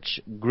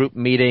large group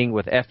meeting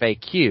with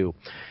FAQ.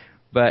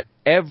 But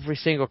every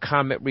single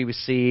comment we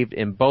received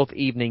in both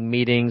evening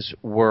meetings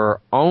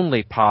were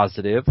only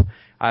positive.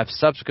 I've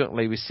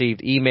subsequently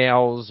received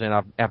emails, and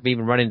I've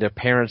even run into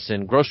parents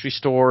in grocery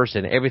stores,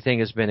 and everything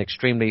has been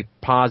extremely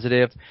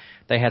positive.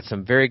 They had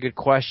some very good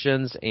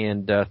questions,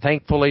 and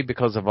thankfully,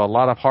 because of a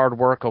lot of hard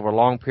work over a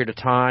long period of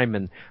time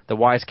and the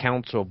wise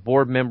counsel of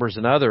board members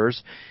and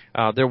others,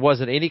 there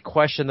wasn't any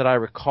question that I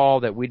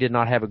recall that we did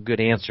not have a good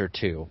answer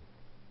to.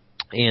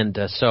 And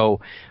so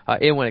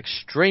it went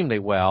extremely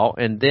well.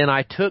 And then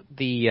I took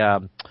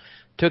the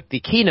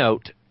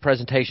keynote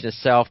presentation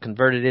itself,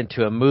 converted it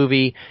into a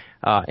movie,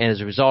 and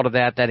as a result of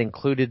that, that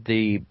included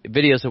the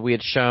videos that we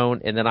had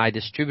shown, and then I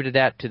distributed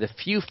that to the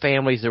few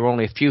families. There were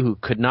only a few who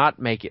could not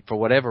make it for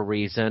whatever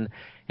reason,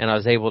 and I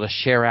was able to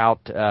share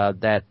out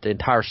that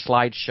entire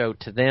slideshow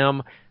to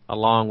them,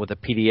 along with a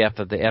PDF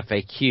of the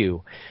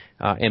FAQ.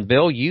 And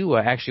Bill, you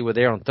actually were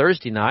there on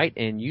Thursday night,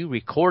 and you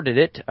recorded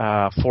it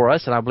for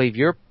us, and I believe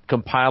you're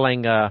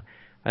compiling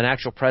an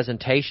actual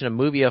presentation, a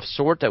movie of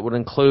sort that would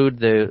include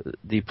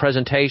the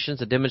presentations,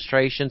 the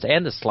demonstrations,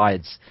 and the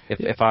slides,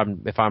 if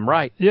I'm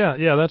right.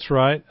 Yeah, that's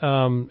right.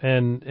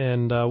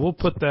 And we'll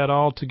put that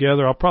all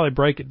together. I'll probably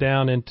break it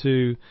down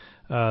into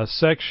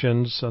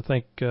sections. I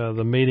think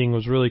the meeting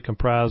was really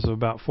comprised of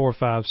about 4 or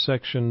 5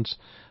 sections,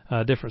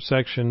 different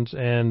sections,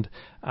 and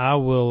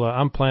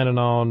I'm planning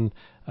on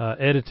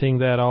editing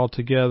that all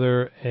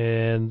together,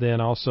 and then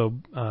also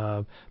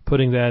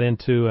putting that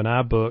into an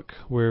iBook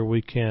where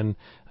we can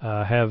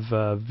have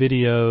the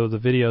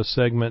video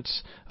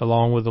segments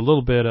along with a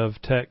little bit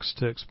of text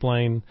to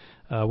explain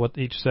what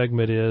each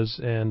segment is,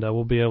 and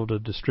we'll be able to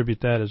distribute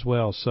that as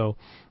well. So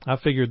I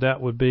figured that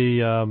would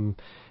be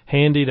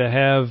handy to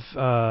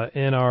have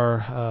in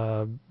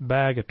our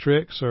bag of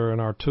tricks or in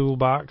our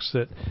toolbox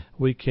that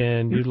we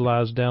can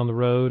utilize down the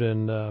road,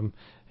 and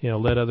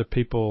let other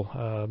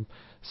people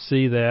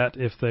see that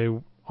if they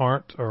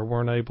aren't or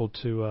weren't able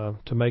to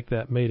make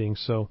that meeting.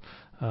 So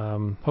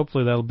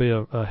hopefully that'll be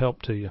a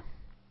help to you.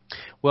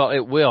 Well,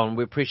 it will, and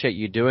we appreciate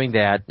you doing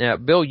that. Now,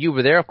 Bill, you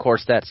were there, of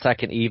course, that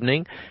second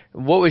evening.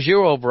 What was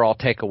your overall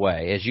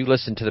takeaway as you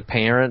listened to the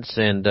parents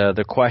and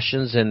the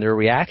questions and their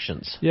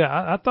reactions? Yeah,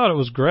 I thought it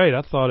was great.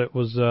 I thought it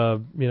was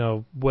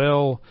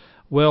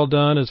well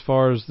done as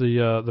far as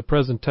the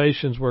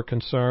presentations were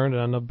concerned.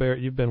 And I know, Barrett,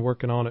 you've been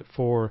working on it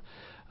for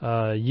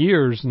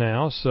years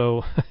now,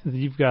 so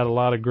you've got a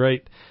lot of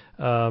great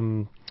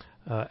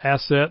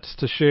assets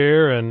to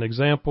share and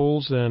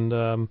examples,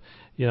 and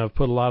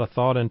put a lot of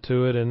thought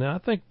into it. And I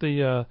think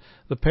the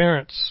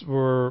parents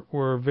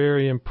were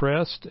very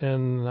impressed,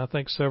 and I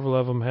think several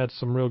of them had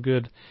some real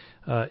good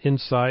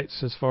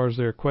insights as far as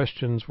their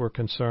questions were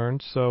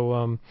concerned. So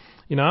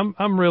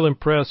I'm real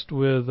impressed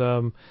with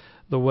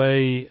the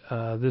way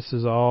this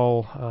is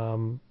all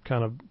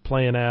kind of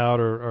playing out,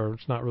 or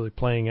it's not really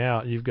playing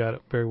out. You've got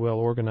it very well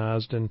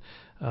organized, and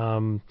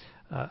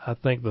I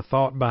think the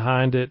thought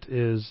behind it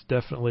is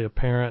definitely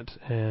apparent,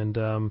 and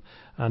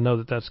I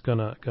know that's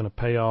gonna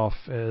pay off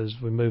as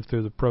we move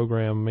through the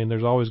program. I mean,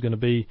 there's always going to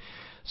be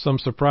some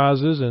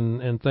surprises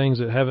and things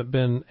that haven't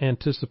been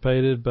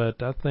anticipated,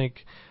 but I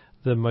think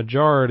the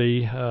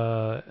majority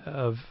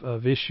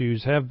of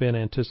issues have been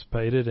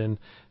anticipated and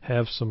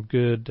have some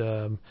good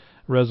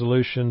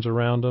resolutions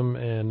around them,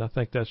 and I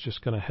think that's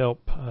just going to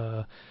help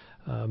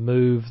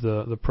move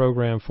the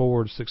program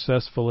forward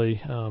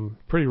successfully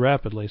pretty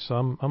rapidly.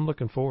 So I'm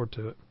looking forward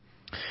to it.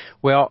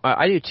 Well,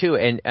 I do too,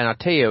 and I'll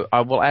tell you,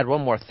 I will add one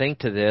more thing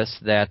to this,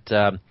 that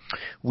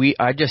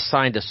I just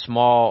signed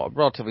a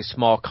relatively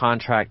small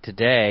contract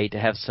today to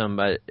have some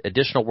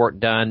additional work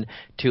done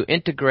to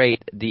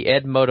integrate the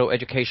Edmodo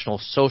educational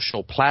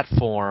social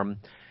platform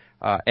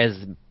as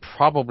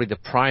probably the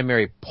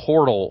primary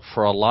portal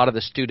for a lot of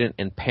the student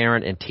and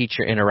parent and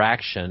teacher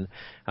interaction,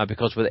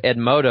 because with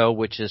Edmodo,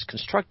 which is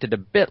constructed a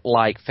bit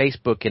like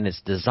Facebook in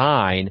its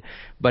design,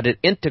 but it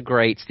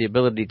integrates the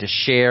ability to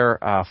share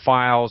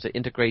files, it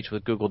integrates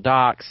with Google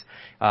Docs,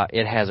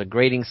 it has a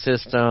grading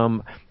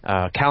system,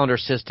 calendar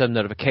system,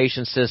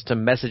 notification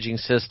system, messaging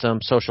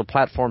system, social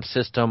platform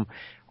system,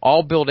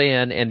 all built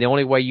in, and the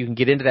only way you can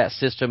get into that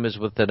system is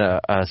with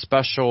a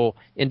special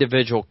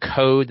individual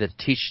code that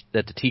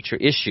the teacher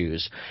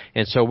issues.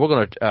 And so we're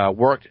going to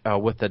work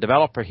with the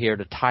developer here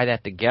to tie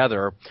that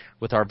together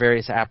with our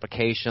various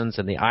applications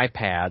and the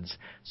iPads,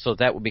 so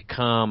that will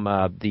become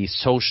the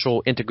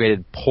social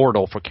integrated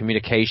portal for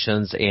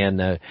communications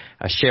and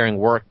sharing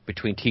work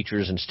between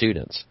teachers and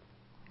students.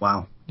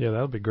 Wow. Yeah,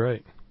 that would be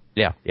great.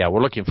 Yeah,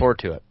 we're looking forward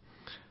to it.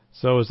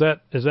 So is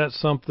that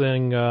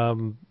something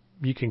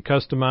you can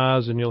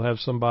customize and you'll have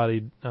somebody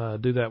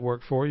do that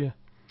work for you?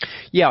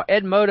 Yeah,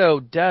 Edmodo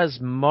does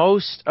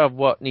most of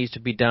what needs to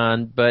be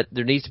done, but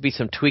there needs to be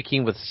some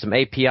tweaking with some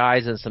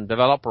APIs and some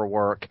developer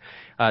work,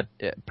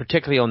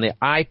 particularly on the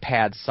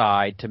iPad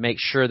side, to make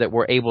sure that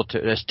we're able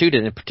to, a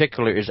student in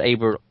particular is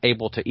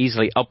able to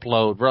easily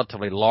upload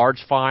relatively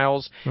large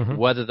files,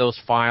 whether those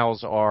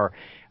files are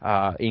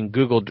in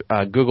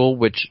Google,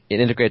 which it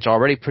integrates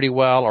already pretty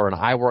well, or an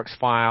iWorks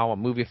file, a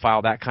movie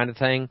file, that kind of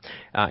thing.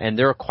 And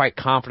they're quite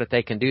confident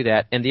they can do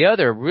that. And the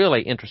other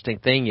really interesting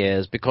thing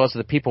is, because of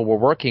the people we're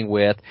working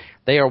with,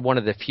 they are one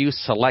of the few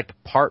select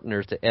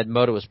partners that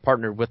Edmodo is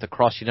partnered with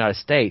across the United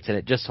States. And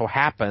it just so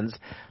happens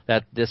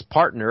that this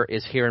partner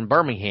is here in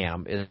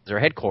Birmingham, is their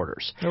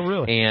headquarters. Oh,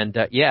 really? And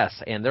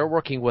yes, and they're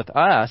working with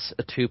us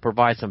to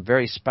provide some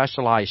very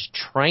specialized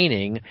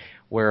training,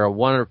 where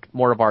one or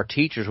more of our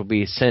teachers will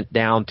be sent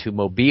down to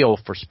Mobile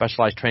for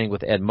specialized training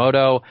with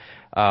Edmodo,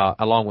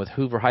 along with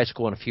Hoover High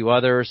School and a few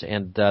others,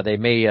 and they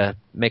may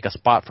make a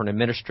spot for an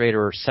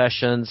administrator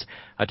sessions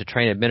to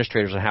train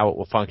administrators on how it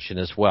will function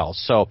as well.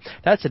 So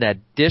that's an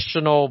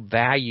additional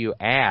value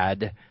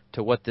add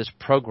to what this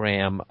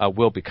program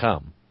will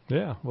become.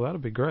 Yeah, well,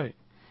 that'll be great.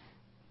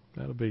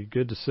 That'll be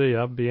good to see.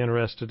 I'd be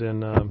interested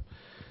in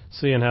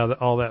seeing how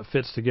all that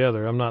fits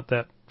together. I'm not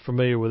that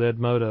familiar with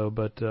Edmodo,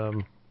 but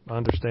I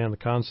understand the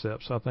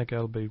concept, so I think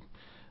that'll be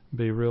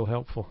real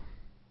helpful.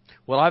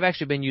 Well, I've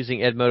actually been using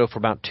Edmodo for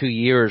about 2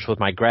 years with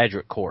my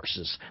graduate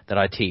courses that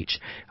I teach.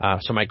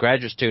 So my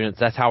graduate students,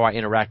 that's how I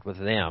interact with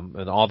them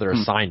and all their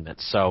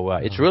assignments. So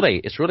it's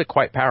really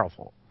quite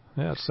powerful.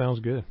 Yeah, it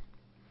sounds good.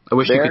 I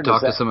wish you could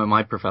talk to some of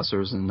my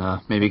professors and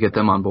maybe get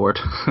them on board.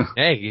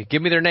 Hey,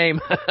 give me their name.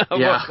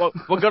 Yeah.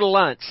 We'll go to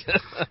lunch.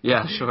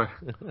 Yeah, sure.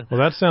 Well,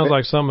 that sounds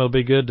like something that'll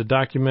be good to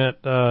document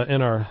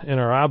in our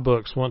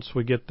iBooks once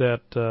we get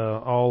that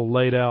all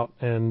laid out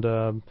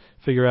and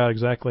figure out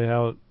exactly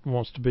how it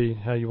wants to be,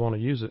 how you want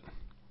to use it.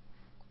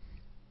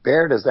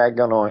 Barrett, is that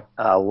going to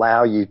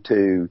allow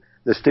the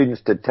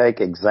students to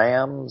take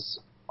exams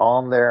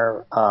on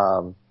their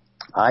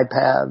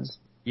iPads?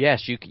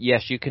 Yes, you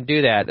can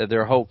do that.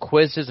 There are whole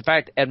quizzes. In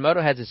fact,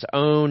 Edmodo has its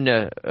own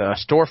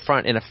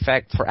storefront in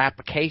effect for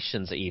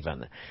applications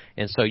even.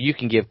 And so you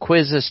can give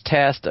quizzes,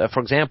 tests. For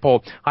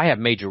example, I have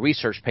major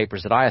research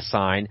papers that I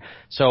assign.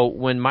 So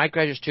when my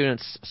graduate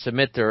students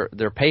submit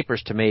their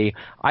papers to me,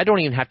 I don't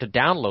even have to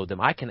download them.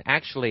 I can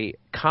actually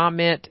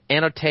comment,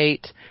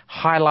 annotate,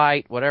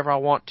 highlight whatever I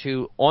want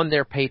to on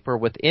their paper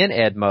within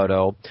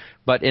Edmodo.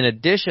 But in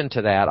addition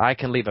to that, I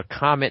can leave a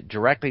comment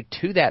directly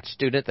to that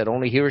student that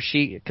only he or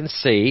she can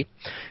see,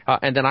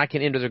 and then I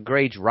can enter their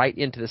grades right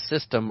into the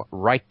system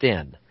right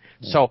then.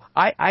 So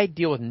I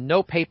deal with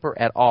no paper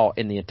at all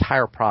in the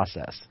entire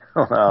process.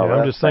 Oh,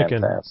 I'm just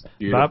thinking,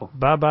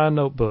 bye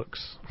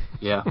notebooks.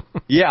 Yeah.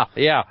 Yeah.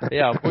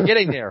 We're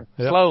getting there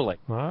slowly.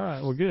 All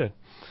right, well, good.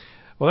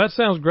 Well, that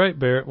sounds great,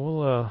 Barrett.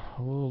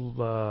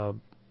 We'll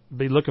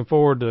be looking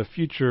forward to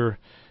future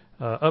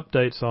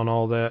updates on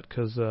all that,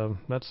 because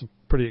that's some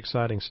pretty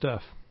exciting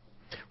stuff.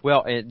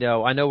 Well,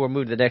 I know we're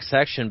moving to the next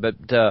section, but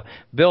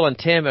Bill and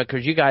Tim,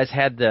 because you guys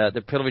had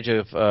the privilege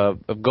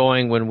of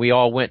going when we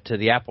all went to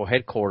the Apple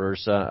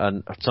headquarters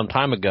some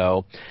time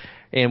ago,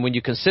 and when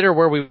you consider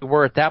where we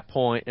were at that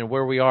point and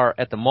where we are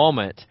at the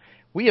moment,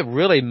 we have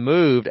really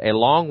moved a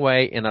long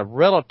way in a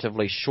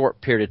relatively short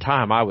period of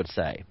time, I would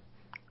say.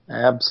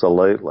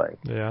 Absolutely.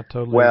 Yeah, I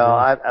totally agree.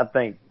 I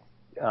think,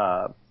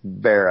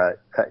 Barrett,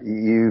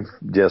 you've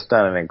just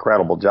done an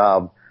incredible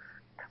job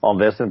on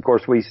this. And of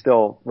course,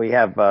 we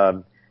have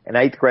an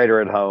 8th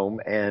grader at home,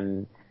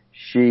 and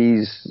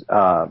she's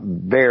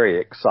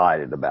very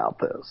excited about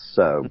this.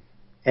 So,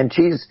 and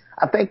she's,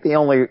 I think, the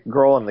only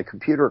girl in the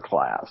computer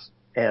class.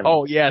 And,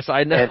 oh yes,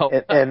 I know.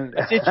 And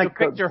I sent you a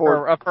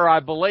picture of her, I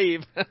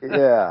believe.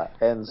 Yeah,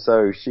 and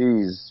so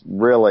she's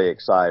really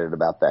excited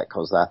about that,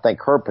 because I think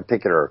her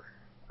particular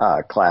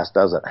class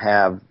doesn't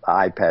have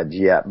iPads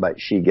yet, but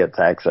she gets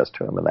access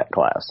to them in that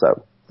class.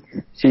 So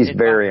she's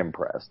very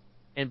impressed.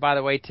 And by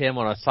the way, Tim,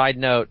 on a side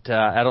note,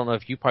 I don't know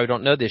if you probably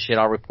don't know this yet,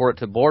 I'll report it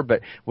to the board, but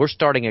we're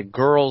starting a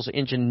girls'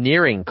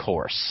 engineering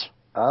course.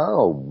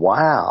 Oh,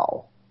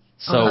 wow.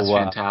 So that's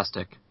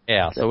fantastic.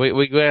 Yeah, so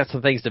we have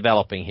some things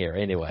developing here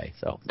anyway.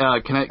 So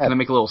can I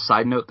make a little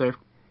side note there?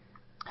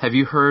 Have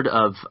you heard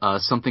of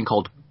something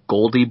called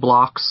Goldie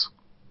Blocks?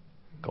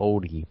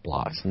 Goldie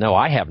Blocks? No,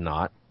 I have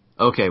not.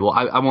 Okay, well,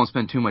 I won't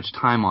spend too much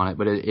time on it,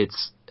 but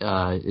it's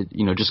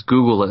just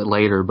Google it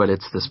later. But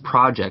it's this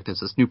project, it's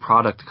this new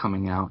product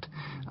coming out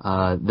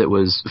that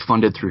was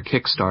funded through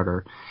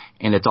Kickstarter,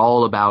 and it's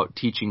all about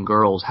teaching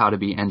girls how to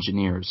be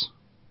engineers.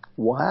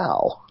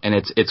 Wow. And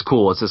it's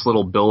cool. It's this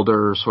little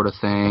builder sort of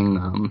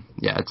thing.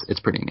 It's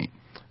pretty neat.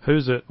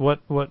 Who's it?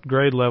 What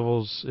grade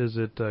levels is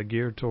it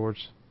geared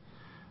towards?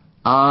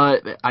 I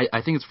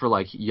think it's for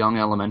like young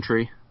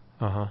elementary.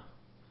 Uh-huh.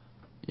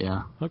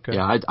 Yeah. Okay.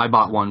 Yeah, I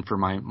bought one for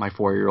my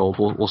 4-year-old.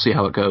 We'll see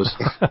how it goes.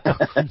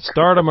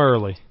 Start them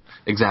early.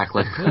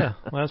 Exactly. Yeah,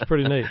 well, that's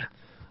pretty neat.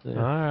 Yeah.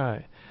 All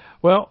right.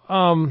 Well,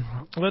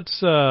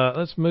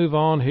 let's move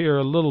on here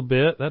a little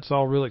bit. That's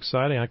all real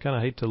exciting. I kind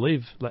of hate to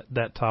leave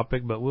that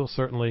topic, but we'll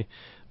certainly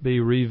be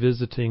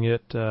revisiting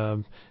it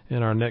in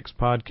our next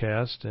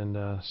podcast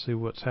and see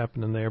what's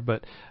happening there.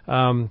 But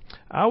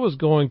I was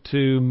going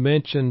to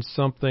mention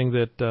something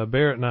that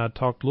Barrett and I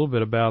talked a little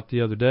bit about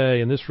the other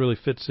day, and this really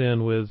fits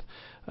in with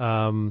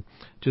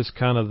just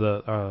kind of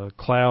the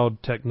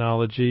cloud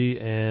technology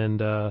and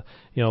a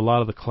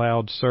lot of the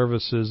cloud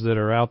services that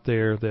are out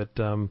there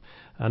that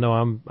I know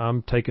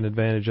I'm taking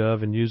advantage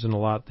of and using a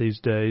lot these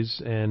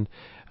days. And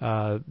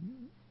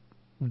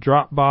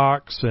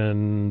Dropbox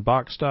and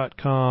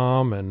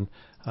Box.com and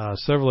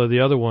several of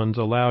the other ones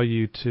allow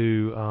you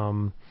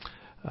to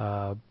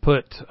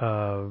put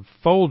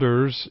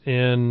folders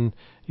in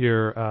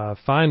your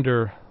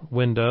Finder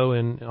window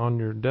on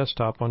your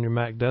desktop, on your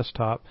Mac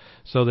desktop,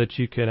 so that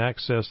you can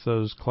access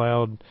those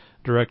cloud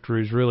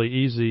directories really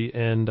easy.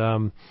 And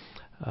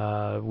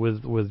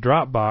with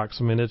Dropbox,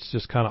 I mean, it's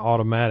just kind of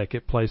automatic.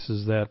 It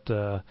places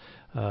that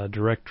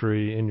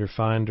directory in your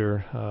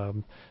Finder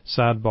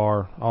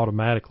sidebar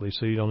automatically,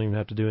 so you don't even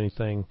have to do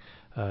anything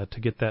to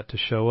get that to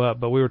show up.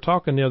 But we were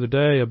talking the other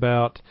day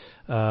about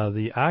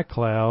the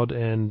iCloud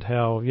and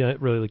how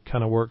it really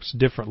kind of works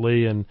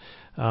differently, and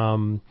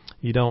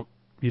you don't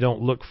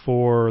look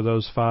for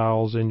those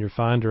files in your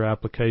Finder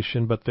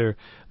application, but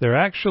they're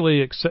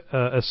actually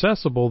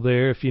accessible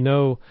there if you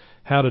know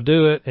how to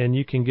do it, and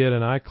you can get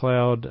an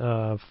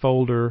iCloud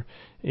folder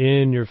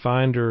in your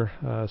Finder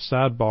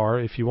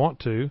sidebar if you want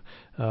to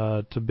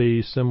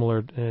be similar.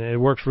 And it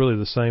works really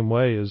the same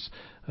way as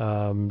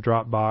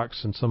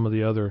Dropbox and some of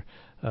the other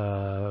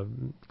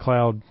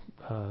cloud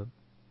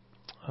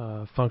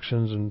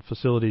functions and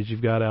facilities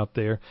you've got out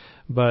there.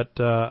 But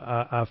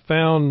I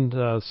found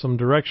some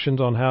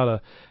directions on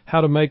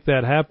how to make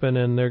that happen,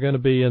 and they're going to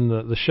be in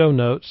the show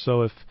notes.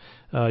 So if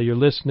you're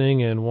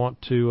listening and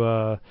want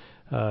to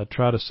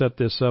try to set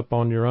this up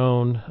on your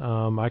own,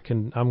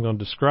 I'm going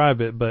to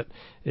describe it, but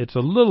it's a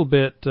little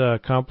bit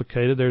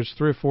complicated. There's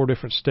 3 or 4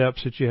 different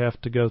steps that you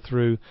have to go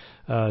through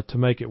to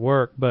make it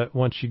work. But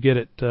once you get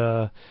it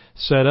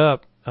set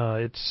up,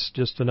 it's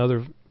just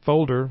another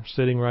folder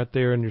sitting right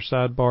there in your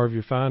sidebar of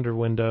your Finder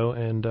window,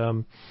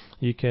 and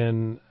you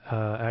can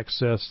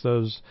access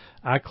those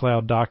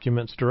iCloud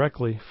documents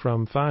directly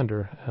from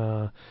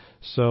Finder.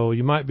 So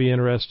you might be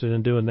interested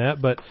in doing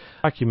that. But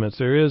documents,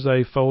 there is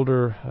a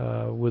folder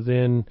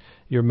within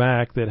your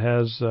Mac that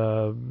has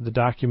the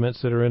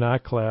documents that are in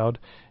iCloud,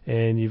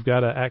 and you've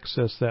got to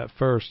access that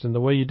first. And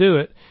the way you do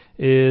it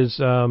is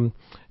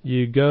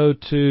you go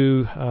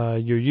to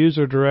your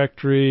user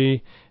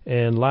directory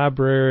and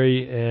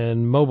library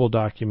and mobile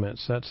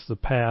documents. That's the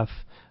path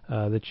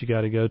that you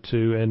got to go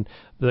to. And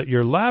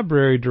your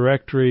library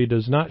directory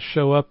does not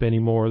show up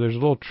anymore. There's a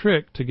little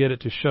trick to get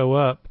it to show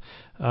up.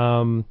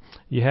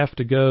 You have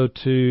to go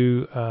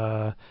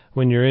to,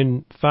 when you're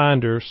in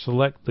Finder,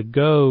 select the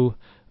Go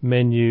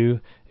menu,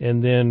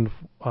 and then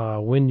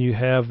when you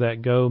have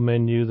that Go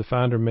menu, the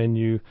Finder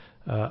menu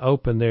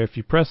open there, if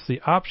you press the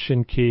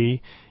Option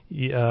key,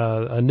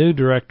 a new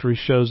directory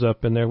shows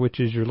up in there, which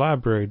is your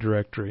library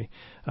directory.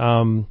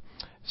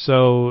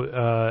 So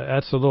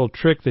that's a little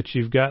trick that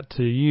you've got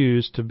to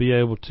use to be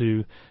able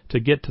to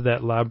get to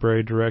that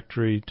library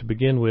directory to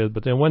begin with.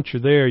 But then once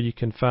you're there, you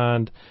can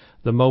find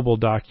the mobile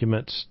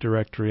documents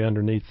directory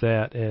underneath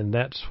that, and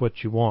that's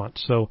what you want.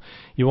 So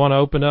you want to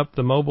open up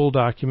the mobile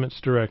documents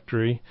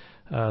directory,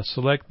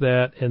 select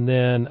that, and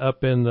then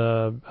up in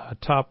the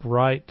top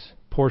right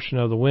portion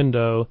of the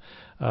window,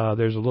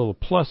 there's a little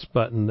plus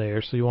button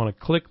there. So you want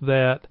to click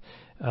that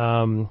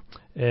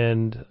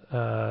and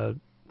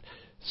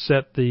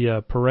set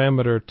the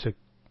parameter to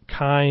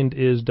kind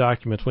is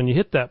documents. When you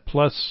hit that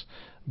plus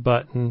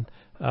button,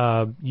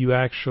 you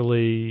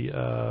actually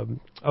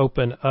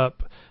open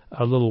up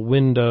a little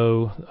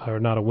window, or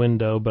not a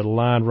window, but a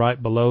line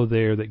right below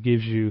there that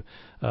gives you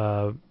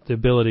the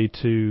ability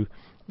to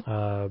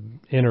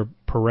enter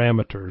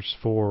parameters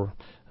for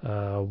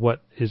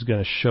what is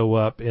going to show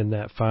up in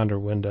that Finder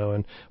window.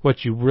 And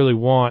what you really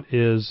want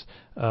is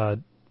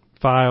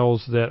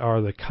files that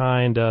are the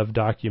kind of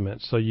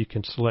documents. So you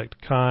can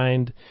select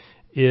kind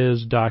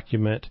is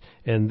document,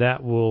 and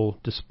that will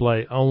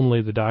display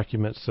only the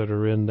documents that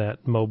are in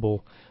that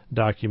mobile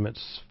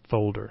documents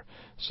folder.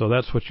 So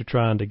that's what you're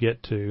trying to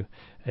get to.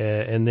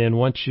 And then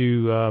once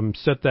you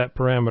set that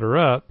parameter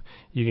up,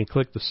 you can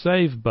click the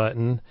Save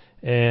button,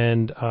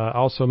 and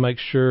also make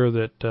sure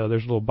that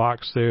there's a little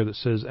box there that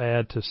says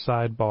Add to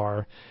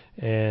Sidebar.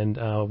 And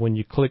when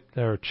you click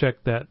or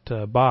check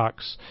that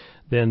box,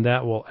 then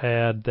that will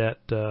add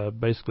that,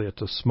 basically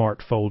it's a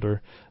smart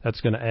folder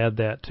that's going to add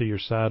that to your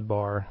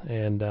sidebar.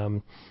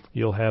 And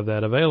you'll have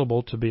that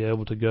available to be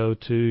able to go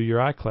to your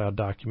iCloud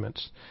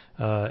documents.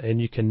 And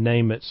you can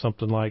name it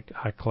something like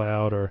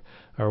iCloud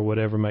or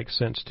whatever makes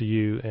sense to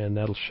you, and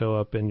that'll show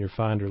up in your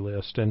Finder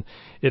list. And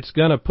it's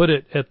going to put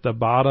it at the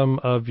bottom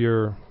of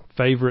your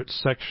favorites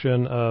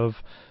section of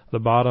the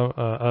bottom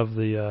of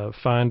the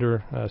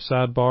Finder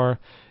sidebar,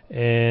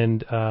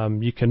 and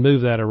you can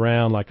move that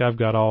around. Like I've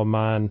got all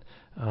mine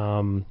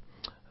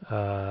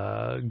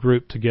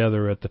grouped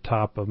together at the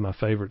top of my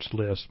favorites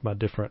list, my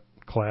different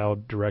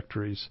cloud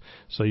directories.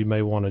 So you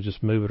may want to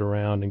just move it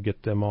around and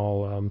get them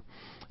all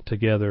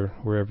together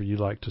wherever you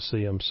like to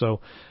see them.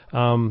 So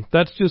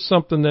that's just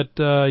something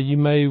that you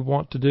may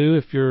want to do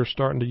if you're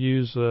starting to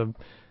use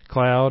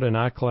cloud and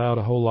iCloud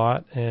a whole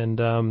lot.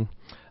 And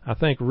I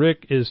think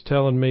Rick is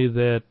telling me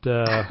that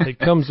it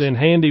comes in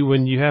handy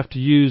when you have to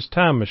use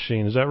Time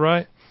Machine. Is that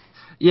right?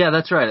 Yeah,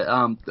 that's right.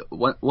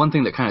 One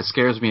thing that kind of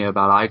scares me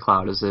about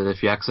iCloud is that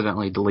if you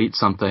accidentally delete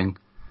something,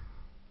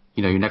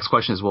 your next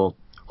question is, well,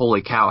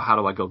 holy cow, how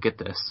do I go get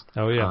this?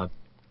 Oh, yeah.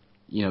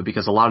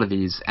 Because a lot of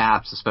these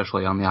apps,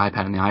 especially on the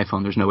iPad and the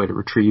iPhone, there's no way to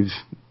retrieve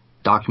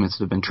documents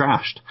that have been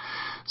trashed.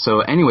 So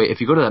anyway, if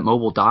you go to that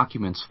mobile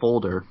documents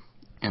folder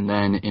and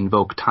then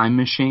invoke Time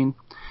Machine,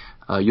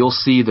 you'll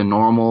see the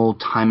normal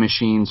Time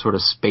Machine sort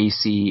of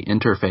spacey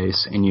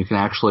interface, and you can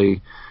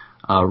actually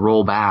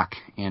roll back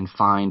and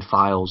find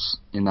files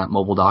in that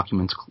mobile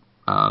documents,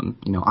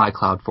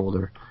 iCloud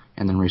folder,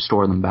 and then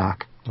restore them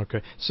back.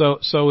 Okay. So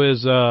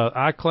is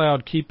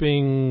iCloud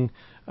keeping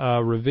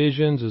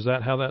revisions? Is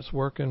that how that's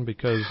working?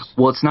 Because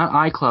it's not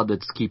iCloud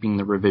that's keeping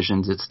the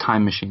revisions; it's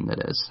Time Machine that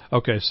is.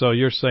 Okay, so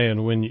you're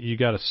saying when you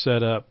got to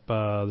set up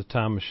the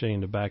Time Machine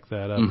to back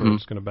that up, or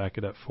it's going to back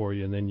it up for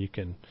you, and then you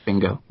can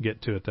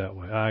get to it that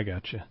way. I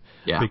got you.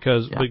 Yeah.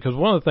 Because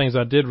one of the things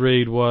I did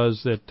read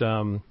was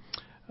that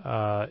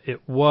it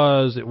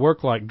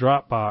worked like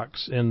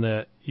Dropbox in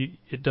that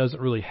it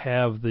doesn't really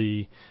have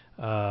the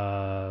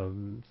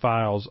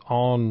files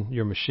on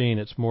your machine.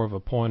 It's more of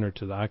a pointer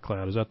to the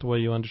iCloud. Is that the way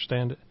you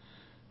understand it?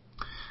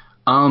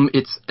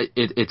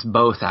 It's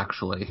both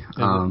actually.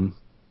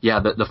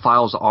 The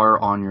files are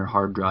on your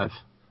hard drive.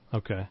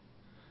 Okay.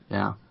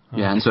 Yeah.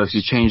 Yeah, and so if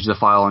you change the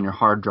file on your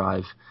hard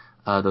drive,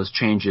 those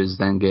changes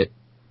then get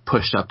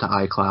pushed up to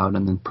iCloud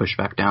and then pushed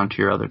back down to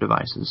your other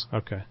devices.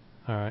 Okay.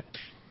 All right.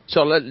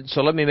 So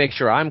let me make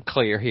sure I'm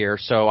clear here.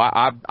 So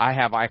I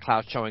have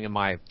iCloud showing in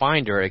my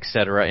Finder, et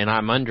cetera, and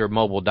I'm under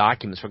mobile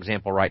documents, for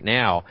example, right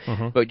now.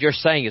 Mm-hmm. But what you're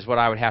saying is what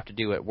I would have to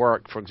do at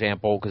work, for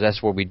example, because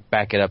that's where we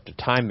back it up to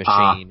Time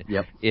Machine,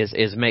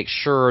 is make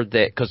sure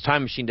that, because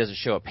Time Machine doesn't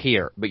show up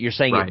here, but you're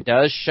saying it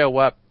does show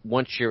up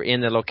once you're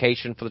in the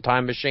location for the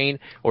Time Machine,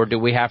 or do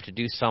we have to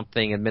do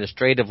something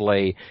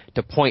administratively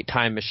to point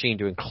Time Machine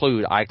to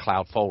include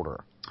iCloud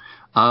folder?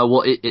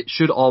 It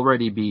should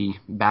already be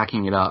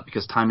backing it up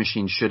because Time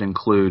Machine should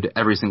include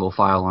every single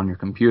file on your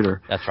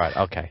computer. That's right.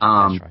 Okay.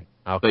 That's right.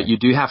 Okay. But you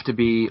do have to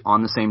be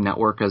on the same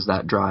network as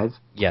that drive.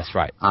 Yes,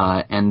 right.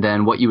 And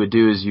then what you would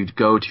do is you'd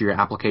go to your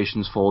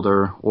applications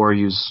folder or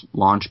use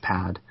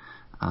Launchpad,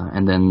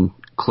 and then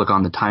click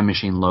on the Time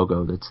Machine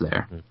logo that's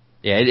there. Mm-hmm.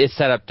 Yeah, it's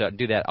set up to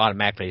do that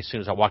automatically. As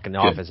soon as I walk in the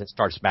office, it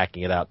starts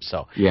backing it up.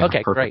 So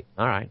okay, perfect. Great.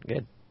 All right,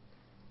 good.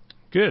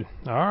 Good.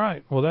 All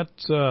right. Well,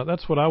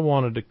 that's what I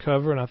wanted to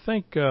cover, and I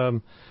think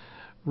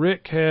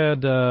Rick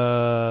had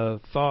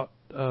thought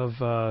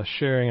of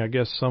sharing, I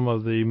guess, some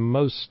of the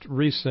most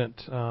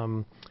recent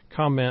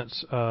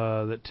comments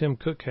that Tim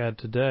Cook had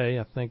today.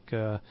 I think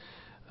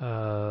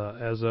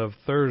as of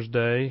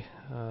Thursday,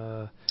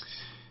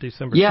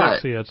 December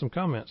 6th, he had some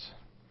comments.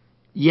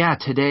 Yeah,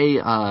 today,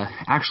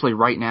 actually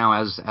right now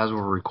as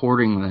we're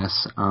recording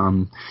this,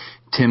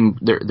 Tim,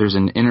 there's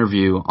an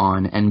interview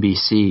on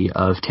NBC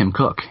of Tim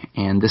Cook,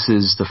 and this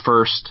is the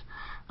first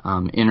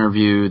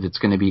interview that's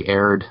going to be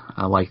aired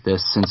like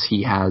this since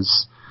he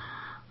has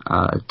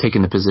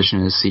taken the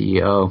position as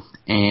CEO.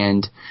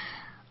 And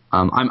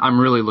I'm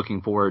really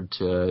looking forward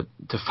to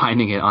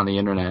finding it on the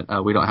internet.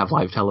 We don't have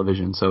live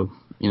television, so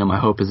my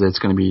hope is that it's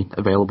going to be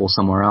available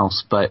somewhere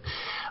else. But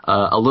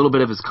a little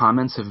bit of his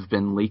comments have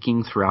been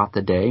leaking throughout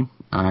the day,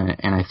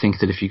 and I think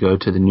that if you go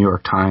to the New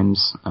York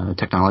Times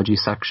technology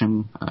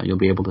section, you'll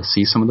be able to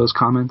see some of those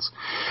comments.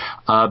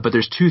 But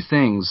there's two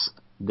things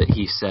that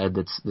he said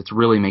that's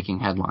really making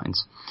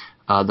headlines.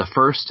 The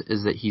first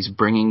is that he's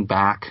bringing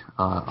back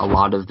a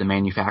lot of the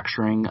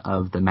manufacturing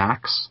of the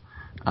Macs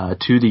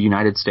to the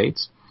United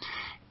States.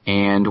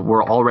 And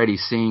we're already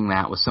seeing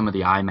that with some of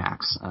the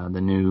iMacs,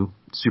 the new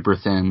super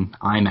thin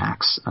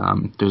iMacs.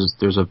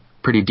 There's a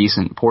pretty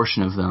decent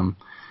portion of them,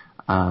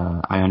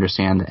 I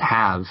understand, that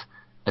have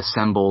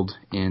assembled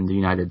in the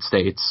United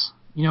States,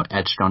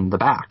 etched on the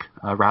back,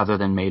 rather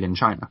than made in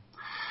China.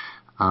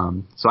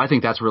 So I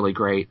think that's really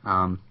great.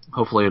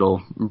 Hopefully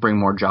it'll bring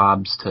more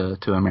jobs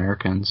to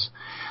Americans.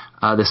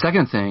 The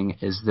second thing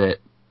is that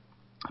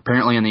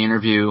apparently in the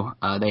interview,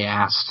 they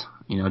asked,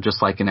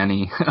 just like in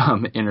any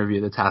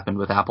interview that's happened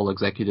with Apple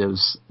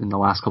executives in the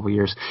last couple of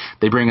years,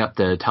 they bring up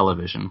the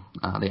television,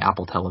 the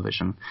Apple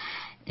television.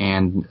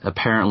 And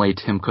apparently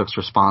Tim Cook's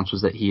response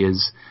was that he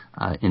is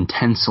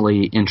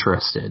intensely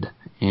interested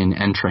in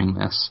entering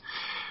this,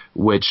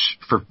 which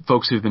for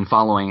folks who've been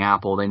following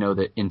Apple, they know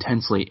that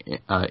intensely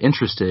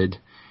interested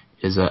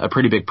is a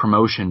pretty big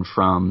promotion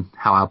from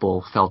how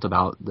Apple felt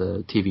about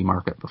the TV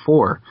market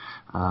before,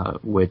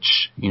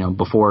 which,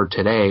 before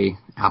today,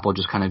 Apple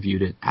just kind of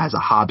viewed it as a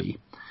hobby.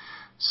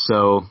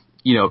 So,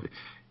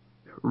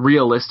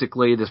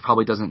 realistically, this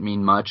probably doesn't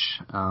mean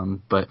much,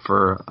 but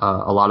for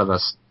a lot of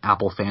us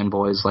Apple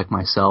fanboys like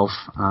myself,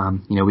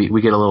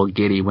 we get a little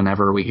giddy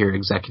whenever we hear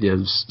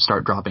executives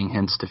start dropping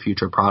hints to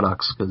future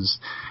products because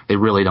they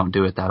really don't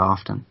do it that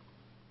often.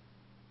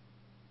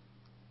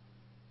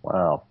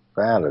 Wow,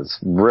 that is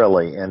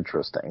really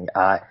interesting.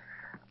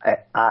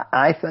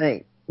 I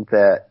think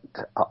that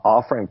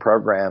offering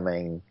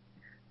programming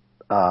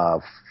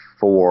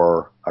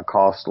for a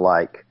cost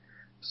like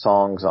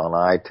songs on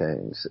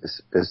iTunes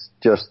is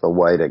just the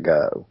way to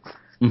go.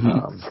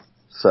 Mm-hmm.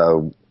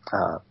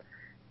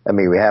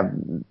 We have,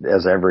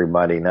 as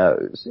everybody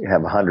knows, you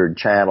have 100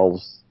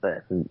 channels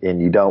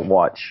and you don't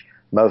watch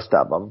most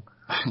of them.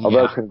 Yeah.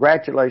 Although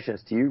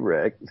congratulations to you,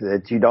 Rick,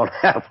 that you don't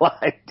have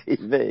live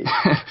TV.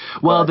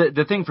 Well,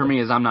 the thing for me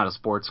is I'm not a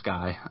sports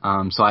guy,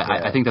 so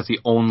I think that's the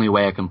only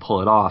way I can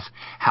pull it off.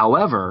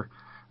 However,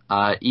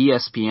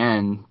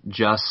 ESPN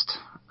just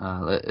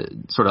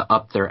sort of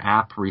upped their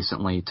app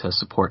recently to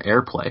support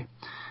AirPlay.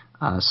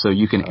 So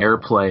you can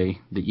AirPlay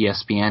the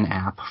ESPN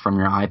app from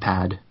your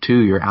iPad to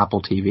your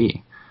Apple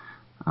TV.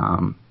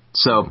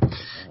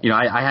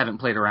 I haven't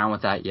played around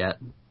with that yet.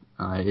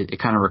 It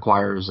kind of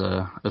requires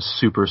a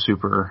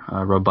super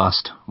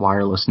robust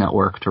wireless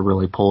network to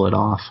really pull it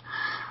off.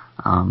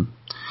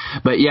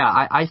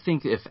 I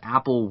think if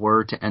Apple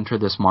were to enter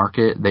this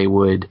market, they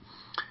would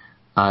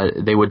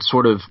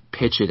sort of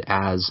pitch it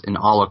as an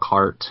a la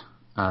carte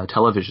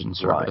television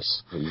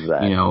service. Right,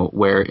 exactly.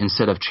 Where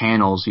instead of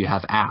channels, you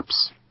have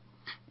apps.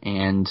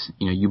 And,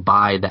 you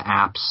buy the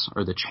apps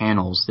or the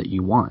channels that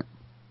you want.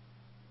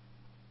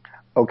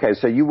 Okay,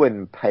 so you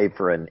wouldn't pay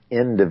for an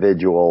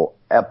individual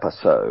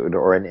episode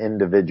or an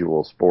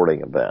individual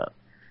sporting event.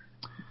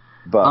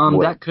 But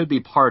that could be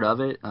part of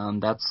it.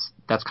 That's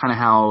kind of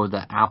how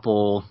the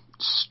Apple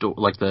store,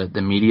 like the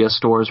media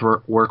stores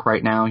work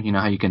right now. You know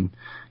how you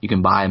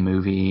can buy a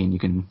movie and you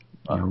can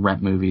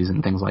rent movies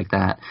and things like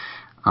that.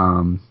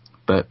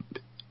 But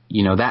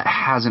that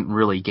hasn't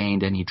really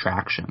gained any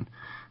traction.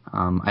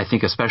 I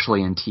think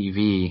especially in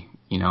TV,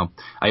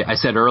 I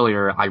said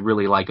earlier I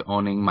really like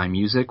owning my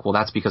music. Well,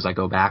 that's because I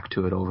go back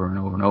to it over and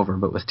over and over.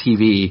 But with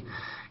TV,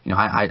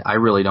 I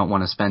really don't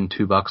want to spend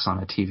 $2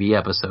 on a TV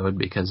episode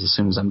because as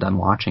soon as I'm done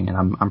watching it,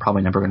 I'm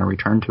probably never going to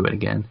return to it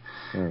again.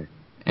 Mm.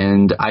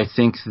 And I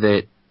think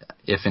that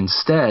if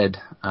instead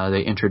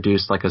they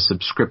introduced like a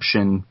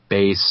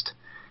subscription-based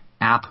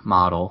app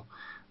model,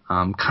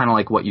 kind of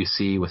like what you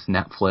see with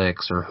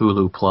Netflix or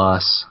Hulu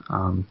Plus,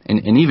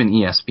 and even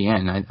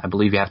ESPN. I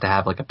believe you have to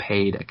have like a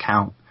paid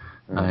account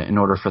in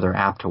order for their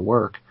app to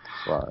work.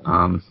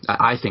 Right.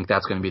 I think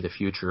that's going to be the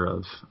future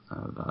of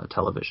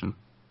television.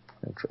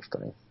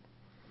 Interesting.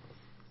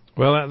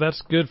 Well,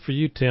 that's good for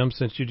you, Tim,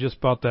 since you just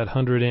bought that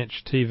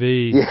 100-inch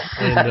TV. Yeah.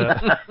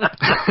 And,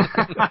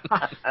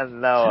 I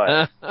know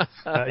it.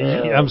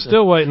 I'm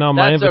still waiting on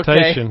my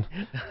invitation.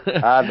 Okay.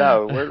 I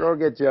know. We're going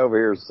to get you over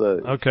here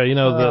soon. Okay,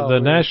 the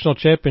national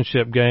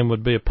championship game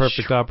would be a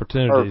perfect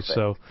opportunity. Perfect.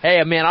 So,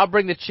 hey, man, I'll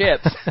bring the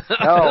chips.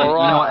 All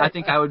right. I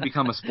think I would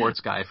become a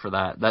sports guy for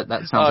that. That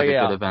sounds like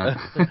a good event.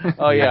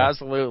 Yeah,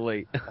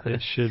 absolutely.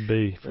 It should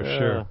be, for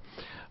sure.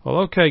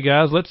 Well, okay,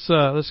 guys,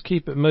 let's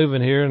keep it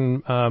moving here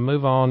and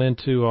move on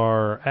into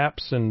our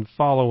apps and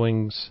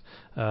followings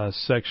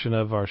section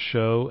of our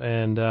show.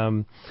 And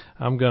I'm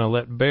going to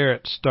let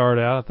Barrett start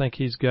out. I think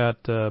he's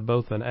got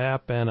both an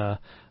app and a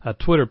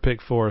Twitter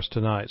pick for us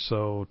tonight.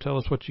 So tell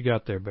us what you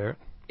got there, Barrett.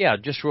 Yeah,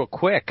 just real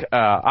quick.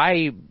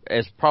 I,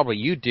 as probably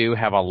you do,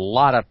 have a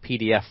lot of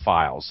PDF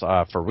files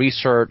for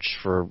research,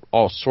 for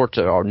all sorts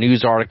of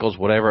news articles,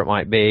 whatever it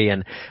might be,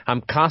 and I'm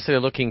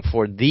constantly looking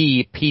for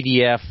the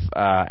PDF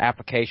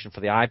application for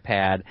the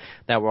iPad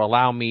that will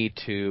allow me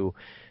to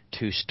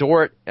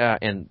store it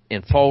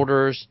in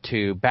folders,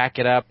 to back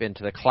it up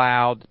into the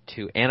cloud,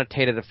 to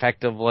annotate it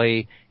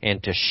effectively,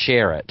 and to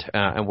share it.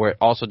 And where it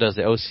also does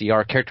the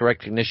OCR, character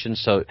recognition,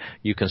 so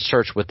you can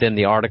search within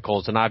the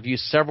articles. And I've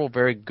used several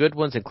very good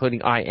ones, including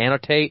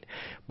iAnnotate,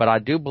 but I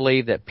do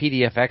believe that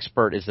PDF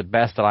Expert is the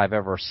best that I've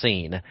ever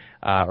seen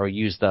or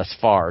used thus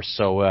far.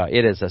 So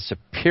it is a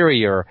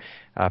superior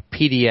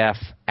PDF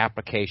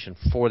application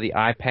for the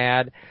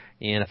iPad.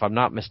 And if I'm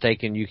not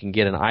mistaken, you can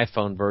get an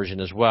iPhone version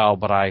as well,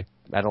 but I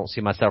don't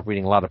see myself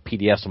reading a lot of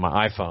PDFs on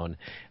my iPhone.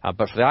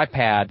 But for the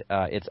iPad,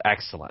 it's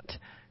excellent.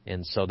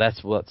 And so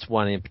that's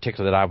one in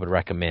particular that I would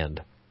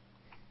recommend.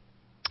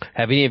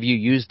 Have any of you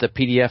used the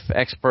PDF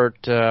Expert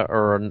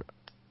or an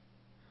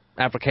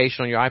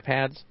application on your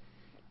iPads?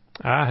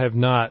 I have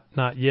not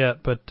yet,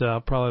 but I'll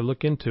probably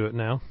look into it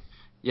now.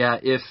 Yeah,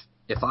 if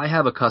I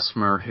have a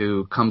customer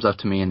who comes up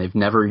to me and they've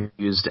never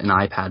used an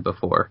iPad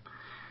before,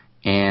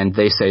 and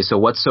they say, so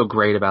what's so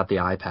great about the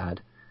iPad?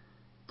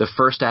 the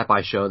first app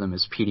I show them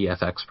is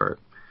PDF Expert.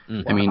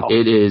 Mm. I mean,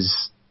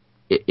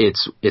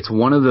 it's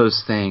one of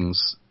those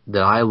things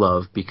that I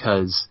love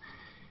because,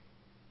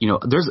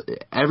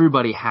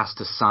 everybody has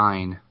to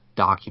sign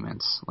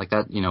documents like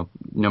that,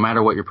 no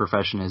matter what your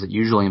profession is, it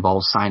usually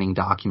involves signing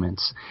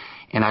documents.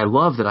 And I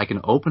love that I can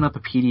open up a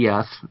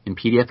PDF in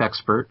PDF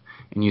Expert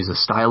and use a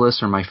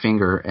stylus or my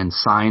finger and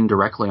sign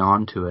directly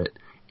onto it,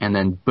 and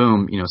then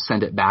boom,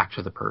 send it back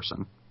to the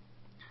person.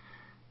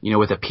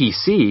 With a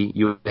PC,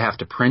 you would have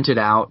to print it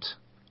out,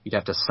 you'd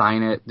have to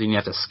sign it, then you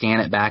have to scan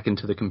it back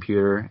into the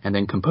computer and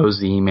then compose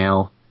the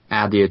email,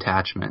 add the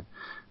attachment.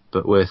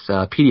 But with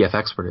PDF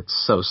Expert,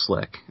 it's so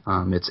slick.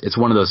 It's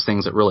one of those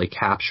things that really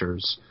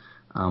captures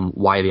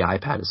why the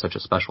iPad is such a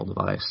special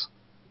device.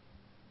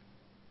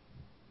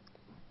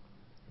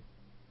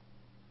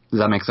 Does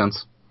that make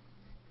sense?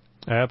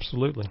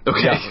 Absolutely.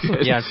 Okay.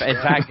 Yeah. In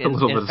fact, a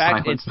little bit of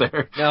silence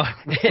there. No,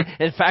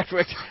 in fact,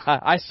 Rick,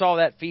 I saw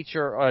that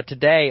feature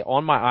today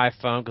on my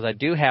iPhone because I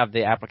do have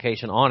the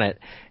application on it,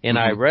 and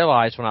I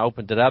realized when I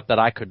opened it up that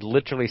I could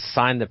literally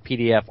sign the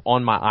PDF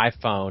on my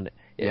iPhone.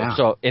 Yeah.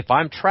 So if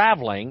I'm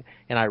traveling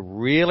and I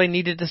really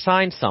needed to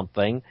sign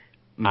something,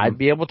 I'd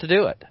be able to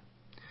do it.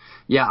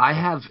 Yeah, I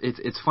have.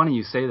 It's funny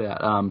you say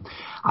that.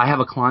 I have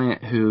a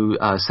client who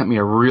sent me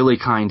a really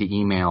kind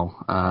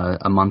email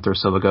a month or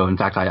so ago. In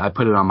fact, I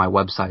put it on my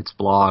website's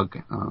blog.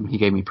 He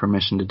gave me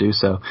permission to do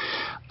so.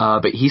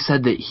 But he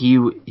said that he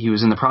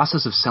was in the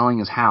process of selling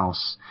his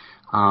house,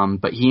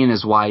 but he and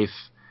his wife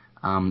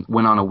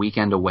went on a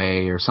weekend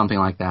away or something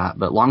like that.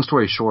 But long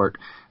story short,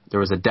 there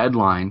was a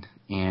deadline,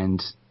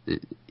 and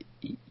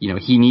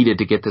he needed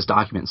to get this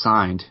document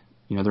signed.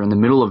 They're in the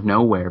middle of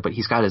nowhere, but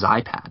he's got his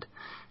iPad.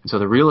 And so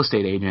the real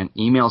estate agent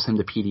emails him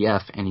the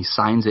PDF, and he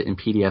signs it in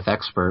PDF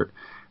Expert,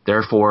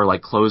 therefore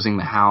like closing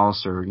the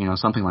house or,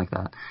 something like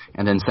that,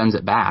 and then sends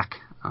it back.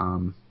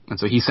 And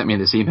so he sent me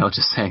this email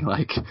just saying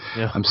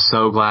I'm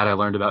so glad I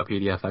learned about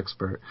PDF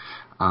Expert.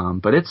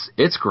 But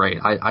it's great.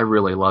 I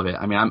really love it.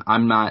 I mean,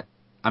 I'm not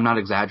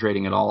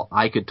exaggerating at all.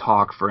 I could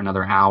talk for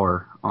another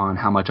hour on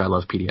how much I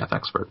love PDF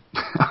Expert.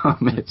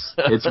 It's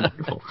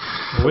wonderful.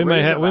 We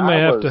may have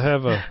to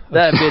have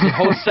that'd be the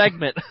whole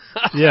segment.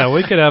 Yeah,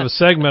 we could have a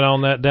segment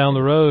on that down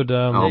the road.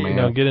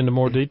 Get into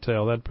more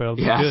detail. That'd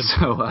probably be good.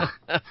 So I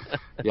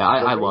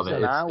love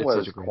it. I it's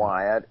was such a great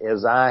quiet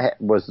is I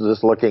was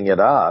just looking it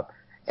up,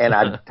 and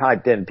I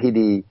typed in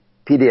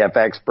PDF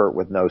Expert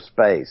with no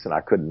space, and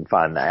I couldn't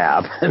find the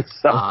app. And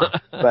so,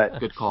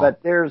 but good call.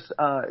 But there's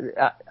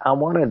I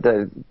wanted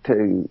to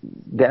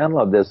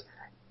download this.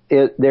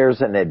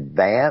 There's an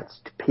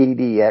advanced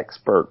PD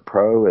Expert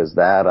Pro. Is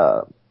that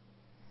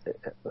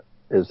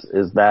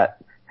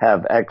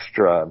have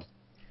extra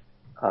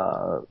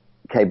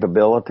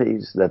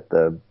capabilities that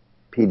the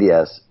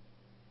PDF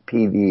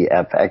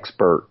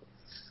Expert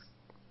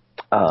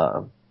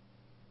app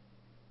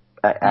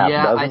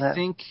doesn't have?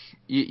 Think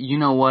you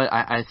know what?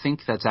 I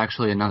think that's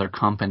actually another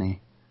company.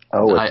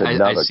 Oh, it's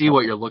another I see company.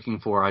 what you're looking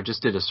for. I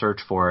just did a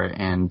search for it,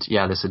 and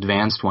this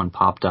advanced one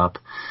popped up.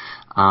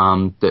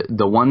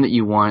 The one that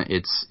you want,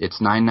 it's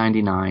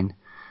 $9.99.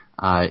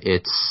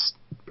 It's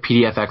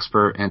PDF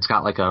Expert, and it's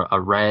got like a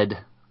red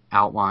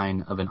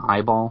outline of an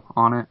eyeball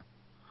on it.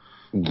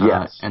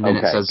 Yes. And then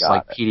it says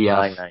like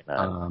PDF.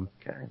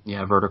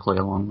 $9.99. Vertically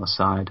along the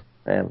side.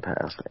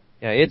 Fantastic.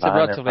 Yeah, it's a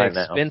relatively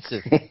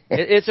expensive.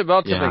 It's a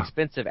relatively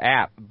expensive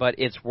app, but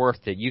it's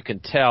worth it. You can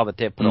tell that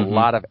they put a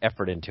lot of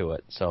effort into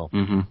it. So.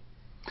 Mm-hmm.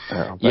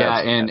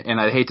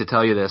 And I'd hate to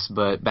tell you this,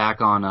 but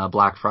back on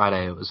Black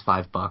Friday it was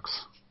 $5.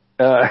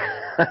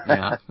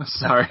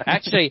 Sorry.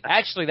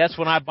 Actually, that's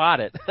when I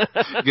bought it.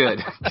 Good.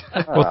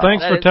 Well,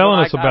 thanks for telling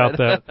us about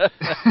that.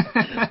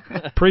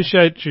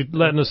 Appreciate you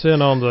letting us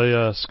in on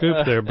the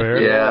scoop there,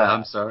 Barrett. Yeah,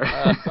 I'm sorry.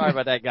 Sorry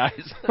about that,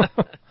 guys.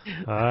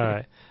 All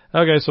right.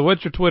 Okay, so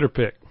what's your Twitter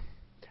pick?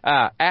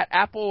 At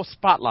Apple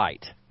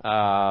Spotlight.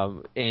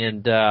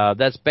 And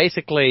that's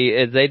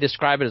basically, they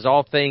describe it as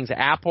all things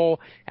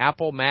Apple,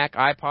 Mac,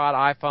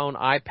 iPod, iPhone,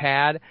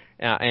 iPad,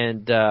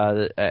 and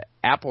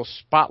Apple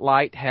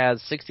Spotlight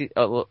has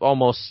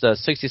almost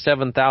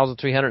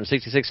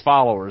 67,366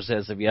 followers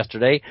as of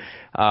yesterday.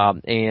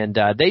 And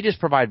they just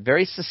provide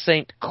very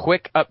succinct,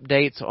 quick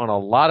updates on a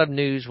lot of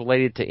news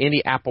related to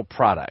any Apple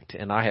product.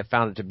 And I have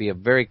found it to be a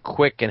very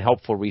quick and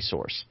helpful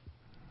resource.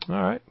 All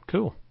right,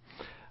 cool.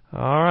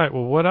 All right.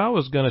 Well, what I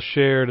was going to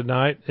share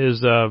tonight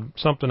is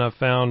something I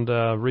found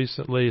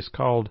recently. It's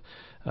called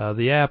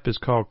the app is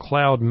called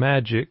Cloud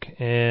Magic,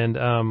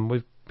 and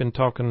we've been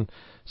talking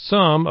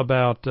some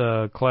about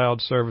cloud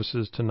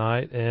services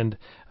tonight. And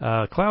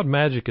Cloud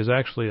Magic is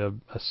actually a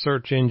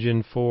search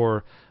engine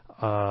for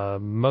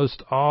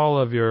most all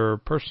of your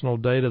personal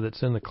data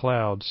that's in the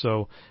cloud.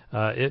 So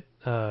it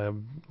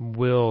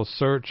will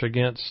search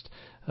against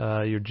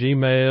your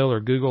Gmail or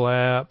Google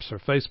Apps or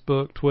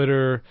Facebook,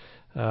 Twitter.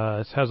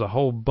 it has a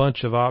whole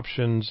bunch of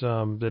options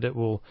that it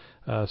will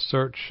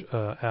search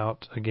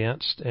out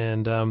against,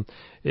 and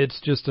it's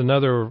just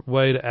another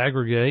way to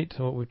aggregate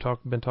what we've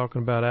been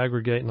talking about,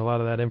 aggregating a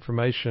lot of that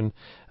information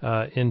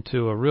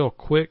into a real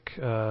quick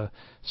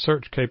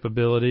search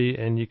capability,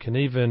 and you can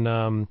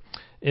even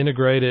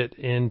integrate it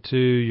into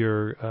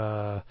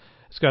your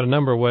it's got a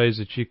number of ways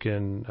that you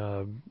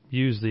can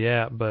use the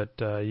app, but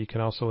you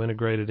can also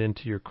integrate it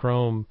into your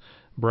Chrome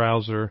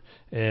browser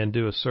and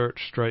do a search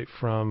straight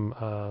from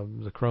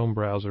the Chrome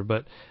browser.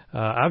 But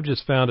I've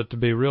just found it to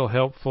be real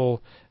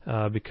helpful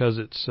because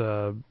it's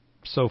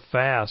so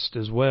fast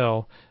as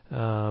well,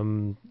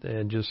 and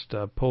just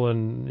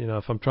pulling,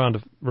 if I'm trying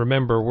to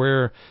remember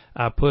where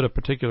I put a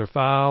particular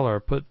file or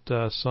put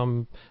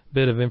some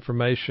bit of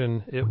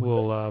information, it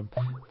will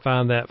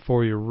find that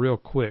for you real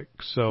quick.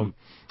 So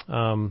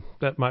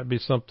that might be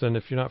something,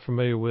 if you're not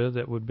familiar with,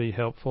 that would be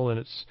helpful,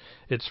 and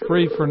it's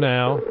free for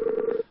now.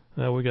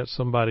 We got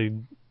somebody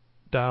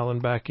dialing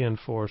back in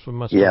for us. We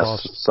must have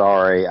lost. Yes,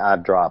 sorry, I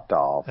dropped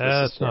off.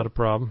 That's not a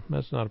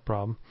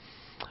problem.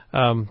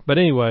 But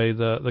anyway,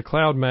 the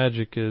Cloud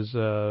Magic is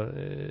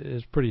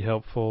pretty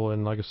helpful,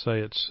 and like I say,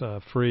 it's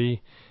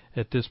free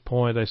at this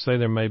point. They say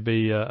there may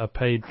be a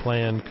paid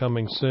plan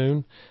coming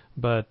soon,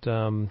 but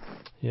you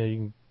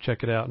can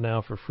check it out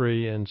now for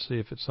free and see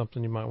if it's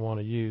something you might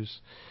want to use.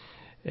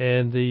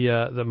 And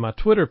my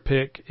Twitter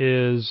pick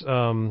is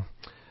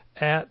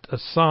at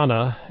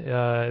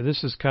Asana.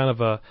 This is kind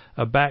of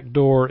a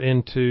backdoor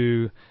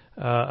into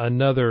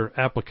another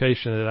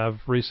application that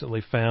I've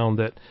recently found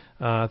that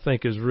I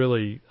think is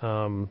really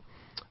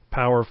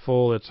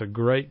powerful. It's a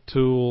great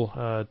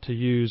tool to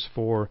use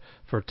for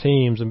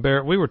teams. And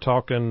Barrett, we were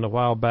talking a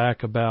while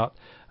back about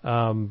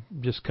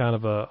just kind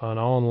of an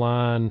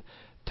online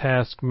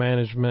task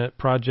management,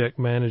 project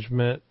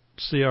management,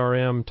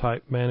 CRM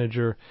type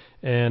manager,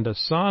 and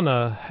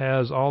Asana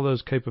has all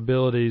those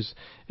capabilities.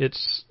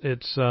 It's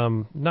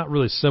not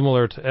really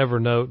similar to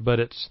Evernote, but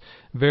it's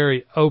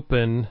very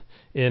open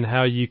in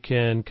how you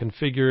can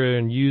configure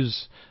and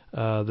use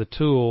the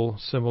tool,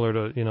 similar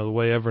to the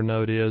way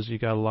Evernote is. You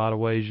got a lot of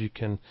ways you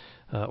can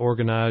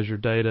organize your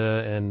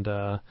data and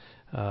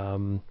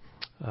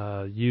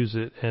use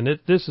it. And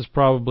this is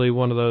probably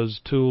one of those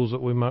tools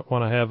that we might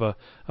want to have a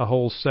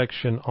whole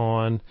section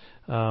on,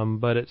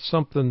 but it's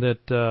something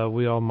that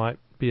we all might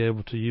be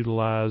able to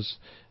utilize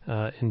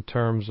in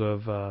terms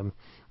of an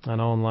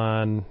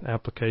online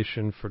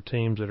application for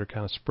teams that are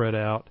kind of spread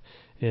out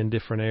in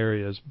different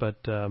areas.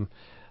 But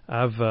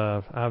I've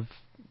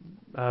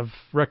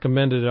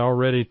recommended it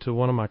already to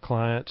one of my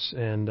clients,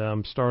 and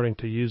I'm starting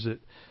to use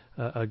it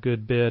a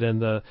good bit.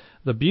 And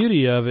the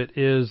beauty of it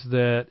is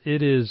that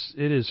it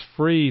is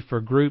free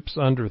for groups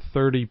under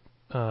 30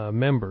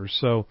 members.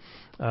 So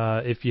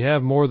if you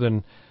have more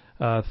than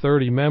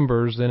 30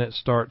 members, then it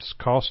starts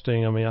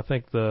costing. I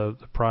think the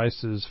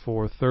price is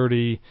for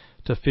 30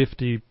 to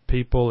 50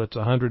 people, it's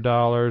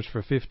 $100.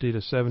 For 50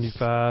 to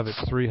 75,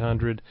 it's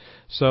 $300.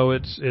 So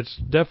it's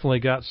definitely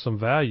got some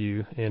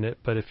value in it.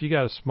 But if you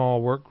got a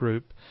small work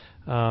group,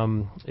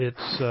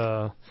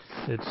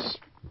 it's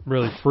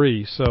really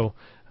free. So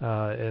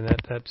and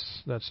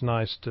that's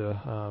nice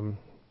to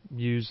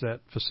use that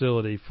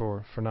facility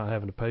for not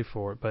having to pay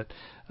for it. But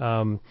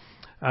I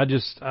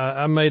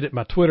made it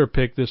my Twitter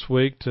pick this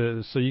week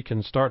so you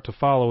can start to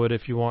follow it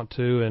if you want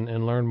to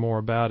and learn more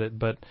about it.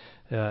 But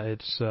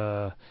it's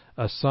Asana,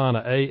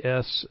 ASANA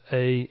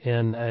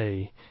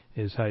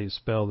is how you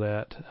spell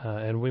that,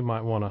 and we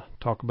might want to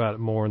talk about it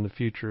more in the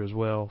future as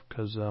well,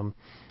 because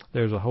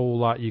there's a whole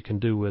lot you can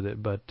do with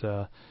it. But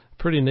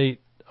pretty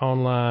neat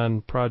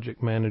online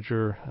project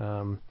manager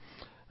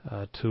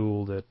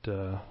tool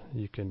that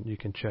you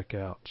can check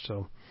out.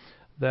 So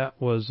that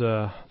was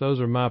those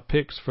are my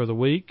picks for the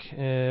week.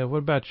 What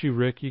about you,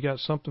 Rick? You got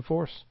something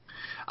for us?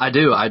 I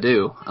do.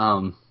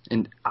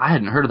 And I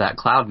hadn't heard of that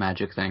Cloud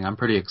Magic thing. I'm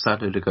pretty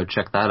excited to go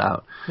check that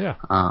out. Yeah.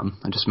 I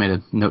just made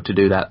a note to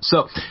do that.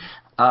 So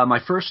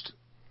my first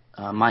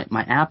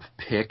my app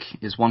pick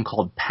is one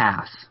called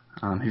Path.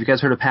 Have you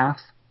guys heard of Path?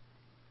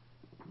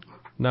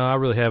 No, I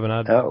really haven't.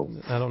 I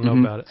don't know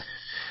about it.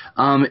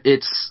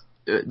 It's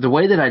the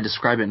way that I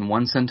describe it in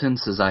one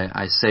sentence is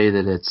I say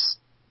that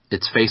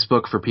it's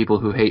Facebook for people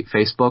who hate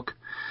Facebook.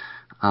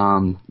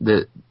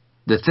 The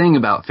thing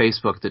about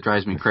Facebook that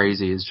drives me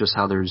crazy is just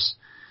how there's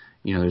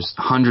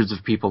hundreds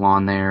of people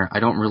on there. I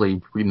don't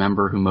really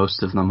remember who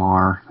most of them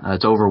are.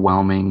 It's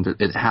overwhelming.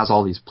 It has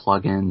all these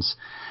plugins.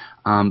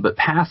 But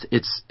Path,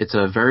 it's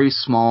a very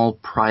small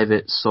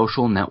private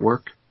social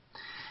network.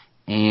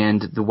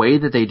 And the way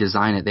that they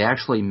design it, they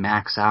actually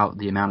max out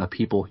the amount of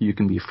people you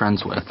can be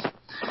friends with.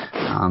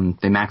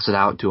 They max it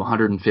out to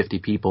 150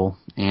 people.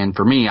 And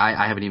for me,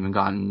 I haven't even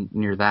gotten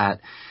near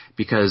that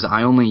because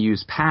I only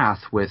use Path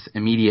with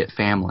immediate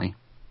family.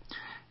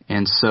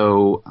 And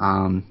so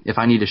if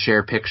I need to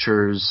share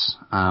pictures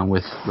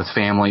with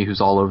family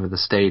who's all over the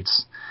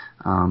States,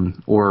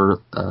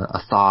 or a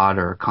thought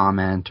or a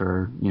comment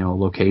or a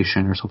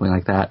location or something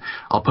like that,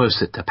 I'll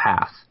post it to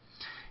Path.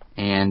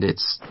 And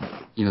it's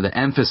the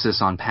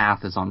emphasis on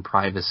Path is on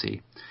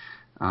privacy.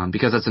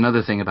 Because that's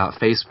another thing about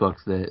Facebook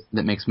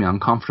that makes me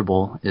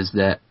uncomfortable is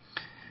that,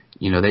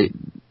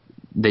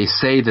 they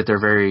say that they're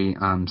very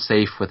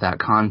safe with that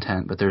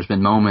content, but there's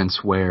been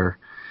moments where,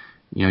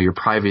 your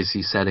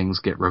privacy settings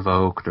get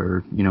revoked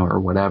or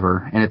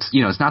whatever. And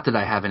it's not that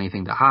I have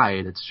anything to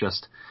hide. It's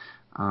just,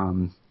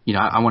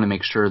 I want to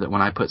make sure that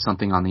when I put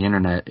something on the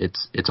internet,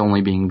 it's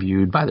only being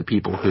viewed by the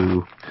people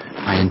who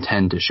I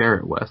intend to share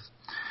it with.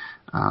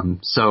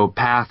 So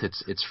Path,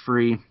 it's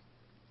free.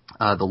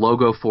 The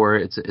logo for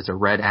it, it's a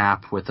red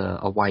app with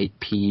a white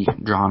P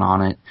drawn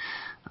on it.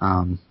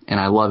 And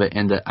I love it.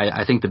 And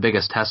I think the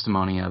biggest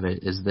testimony of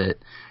it is that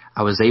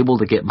I was able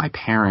to get my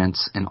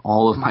parents and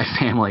all of my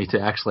family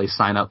to actually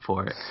sign up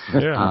for it.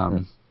 Yeah.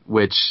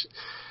 Which,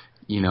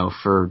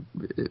 for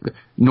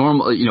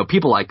normal,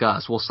 people like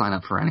us will sign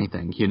up for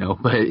anything,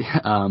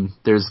 but,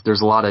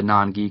 there's a lot of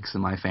non-geeks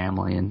in my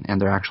family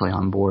and they're actually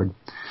on board.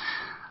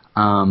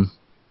 So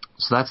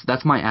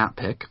that's my app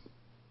pick.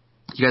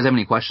 Do you guys have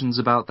any questions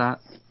about that?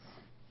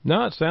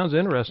 No, it sounds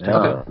interesting. Yeah,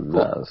 Okay, it cool.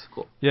 does.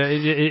 Cool. Yeah,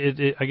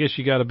 I guess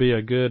you got to be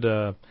a good,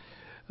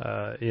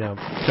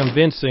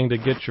 convincing to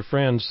get your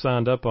friends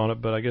signed up on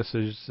it. But I guess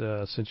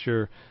since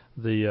you're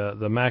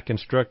the Mac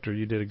instructor,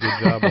 you did a good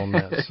job on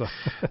that. So.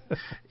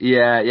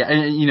 Yeah,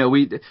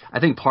 and I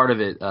think part of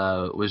it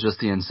was just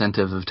the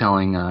incentive of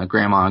telling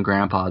Grandma and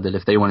Grandpa that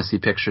if they want to see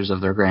pictures of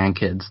their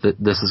grandkids, that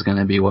this is going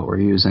to be what we're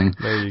using.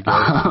 There you go.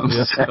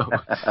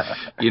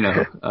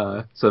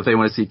 So if they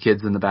want to see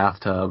kids in the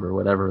bathtub or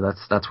whatever,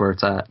 that's where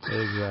it's at.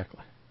 Exactly.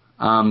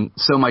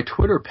 So my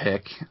Twitter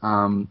pick,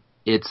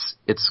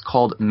 it's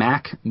called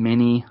Mac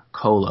Mini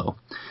Colo.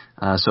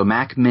 So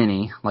Mac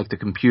Mini, like the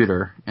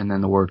computer, and then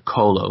the word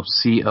Colo,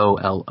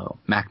 C-O-L-O,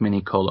 Mac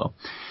Mini Colo.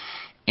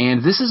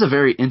 And this is a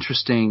very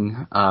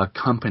interesting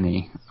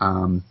company.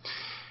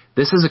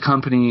 This is a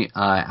company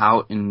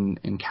out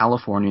in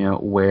California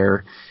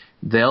where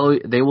they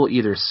will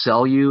either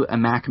sell you a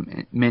Mac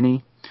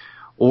Mini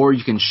or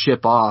you can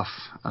ship off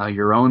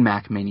your own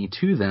Mac Mini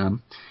to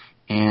them,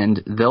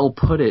 and they'll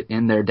put it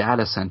in their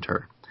data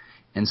center.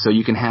 And so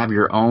you can have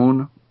your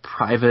own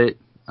private,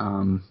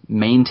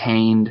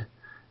 maintained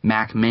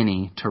Mac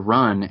Mini to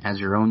run as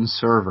your own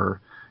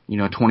server,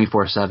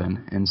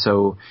 24/7. And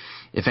so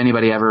if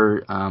anybody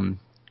ever,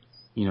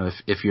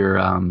 if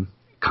you're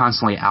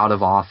constantly out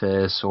of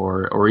office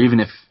or even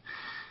if,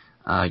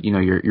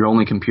 your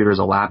only computer is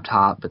a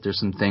laptop, but there's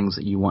some things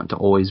that you want to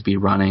always be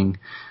running.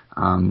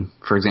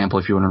 For example,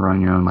 if you want to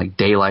run your own like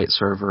Daylight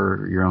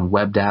server, your own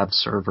WebDAV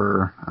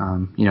server,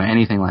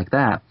 anything like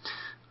that.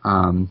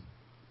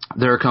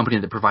 They're a company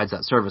that provides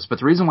that service. But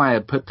the reason why I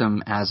put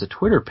them as a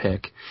Twitter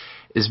pick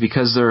is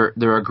because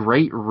they're a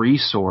great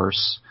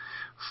resource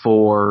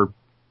for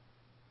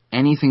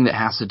anything that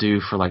has to do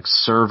for like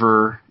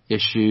server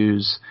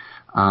issues.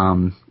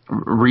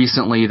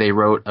 Recently they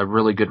wrote a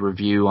really good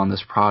review on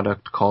this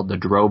product called the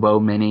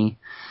Drobo Mini.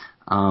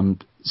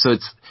 So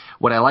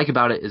what I like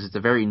about it is it's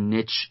a very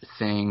niche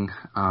thing,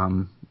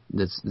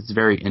 that's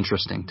very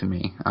interesting to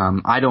me.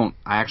 I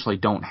actually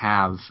don't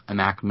have a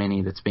Mac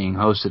Mini that's being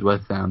hosted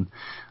with them.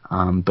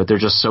 But they're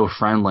just so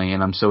friendly,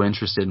 and I'm so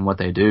interested in what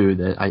they do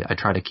that I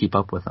try to keep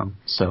up with them.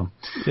 So,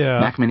 yeah,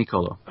 Mac Mini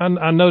Colo.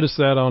 I noticed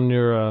that on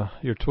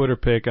your Twitter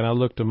pick, and I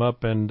looked them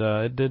up, and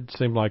it did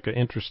seem like an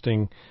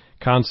interesting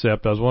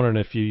concept. I was wondering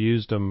if you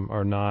used them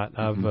or not.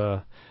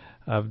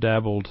 Mm-hmm. I've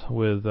dabbled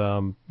with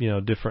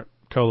different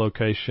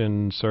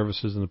co-location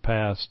services in the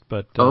past,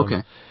 but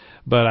okay.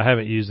 But I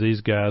haven't used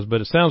these guys.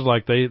 But it sounds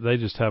like they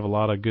just have a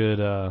lot of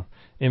good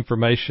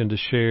information to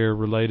share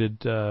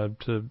related to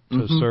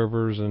mm-hmm.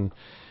 servers and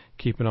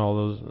keeping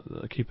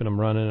them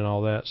running and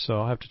all that. So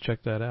I'll have to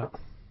check that out.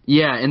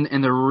 Yeah,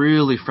 and they're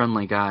really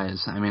friendly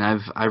guys. I mean,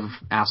 I've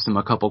asked them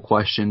a couple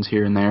questions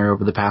here and there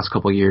over the past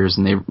couple of years,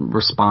 and they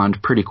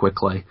respond pretty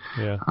quickly.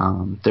 Yeah.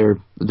 They're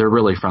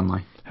really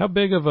friendly. How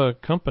big of a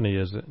company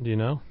is it? Do you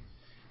know?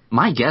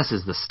 My guess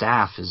is the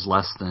staff is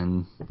less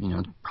than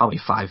probably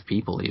 5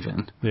 people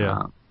even.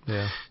 Yeah.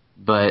 Yeah.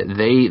 But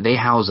they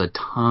house a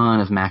ton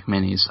of Mac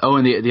Minis. Oh,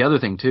 and the other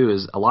thing too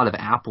is a lot of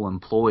Apple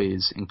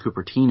employees in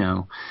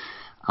Cupertino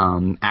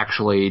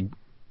actually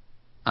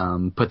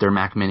put their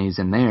Mac Minis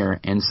in there.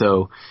 And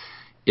so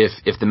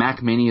if the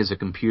Mac Mini is a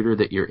computer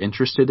that you're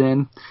interested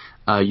in,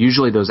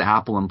 usually those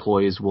Apple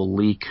employees will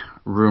leak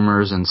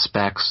rumors and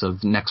specs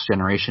of next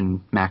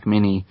generation Mac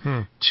Mini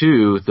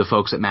to the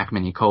folks at Mac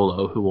Mini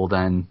Colo, who will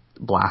then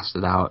blast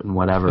it out and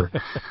whatever.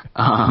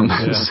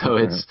 So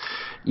it's,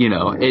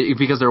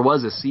 because there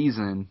was a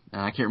season,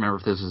 and I can't remember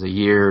if this was a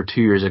year or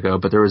 2 years ago,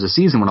 but there was a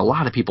season when a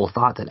lot of people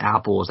thought that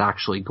Apple was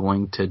actually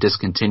going to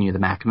discontinue the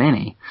Mac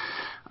Mini.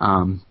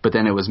 But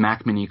then it was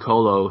Mac Mini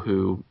Colo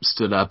who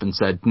stood up and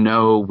said,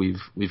 no,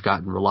 we've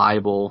gotten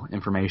reliable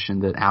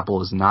information that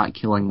Apple is not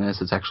killing this.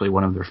 It's actually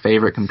one of their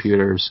favorite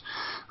computers.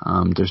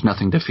 There's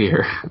nothing to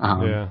fear.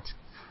 Yeah.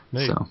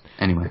 Neat. So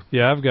anyway.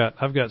 Yeah,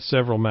 I've got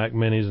several Mac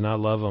Minis and I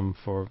love them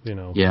for,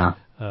 Yeah.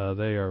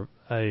 They are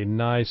a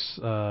nice,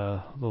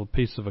 little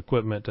piece of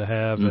equipment to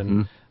have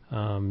mm-hmm.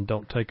 and,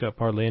 don't take up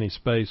hardly any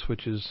space,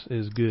 which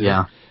is good.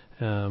 Yeah.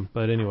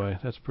 But anyway,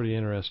 that's pretty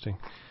interesting.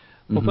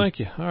 Well, thank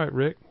you. All right,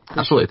 Rick.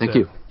 Absolutely. Thank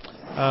you.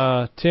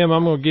 Tim,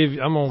 I'm going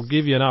to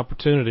give you an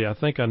opportunity. I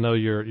think I know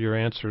your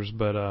answers,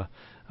 but I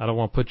don't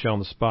want to put you on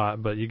the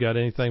spot. But you got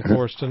anything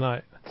for us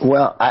tonight?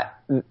 Well, I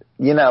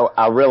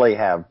really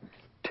have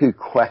two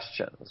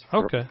questions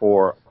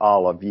for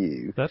all of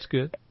you. That's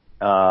good.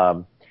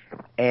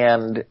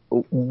 And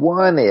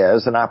one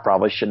is, and I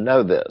probably should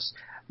know this,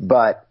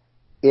 but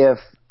if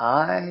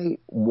I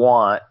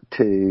want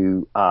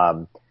to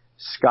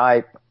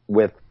Skype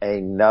with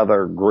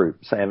another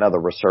group, say another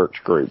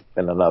research group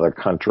in another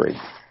country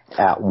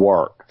at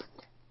work,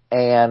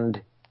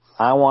 and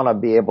I want to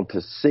be able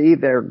to see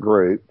their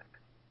group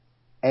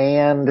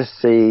and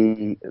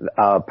see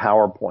a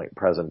PowerPoint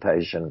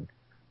presentation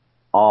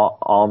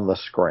on the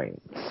screen,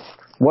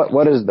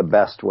 what is the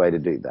best way to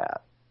do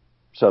that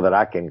so that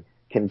I can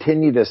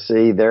continue to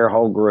see their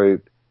whole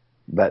group,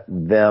 but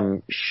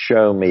them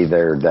show me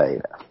their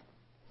data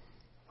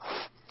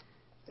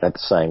at the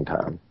same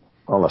time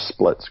on a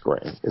split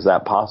screen? Is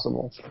that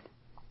possible?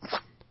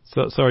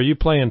 So are you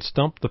playing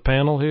Stump the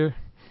Panel here?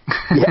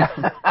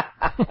 Yeah.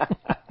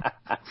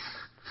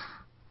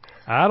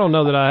 I don't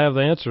know that I have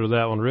the answer to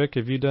that one. Rick,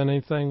 have you done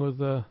anything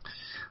with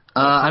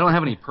I don't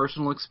have any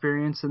personal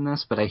experience in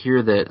this, but I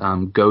hear that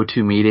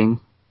GoToMeeting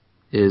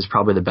is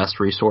probably the best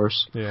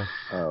resource. Yeah.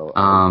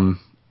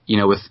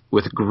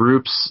 With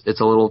groups,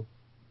 it's a little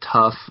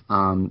tough.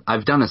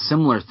 I've done a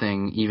similar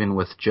thing even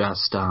with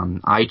just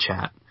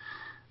iChat,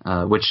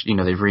 which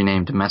they've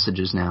renamed to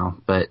Messages now,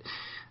 but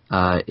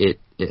it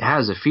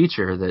has a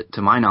feature that,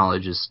 to my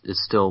knowledge, is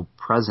still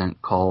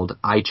present called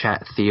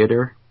iChat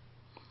Theater.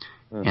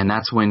 And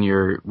that's when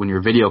you're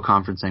video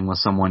conferencing with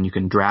someone, you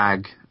can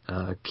drag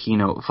a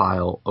keynote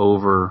file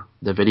over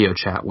the video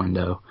chat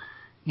window,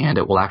 and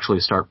it will actually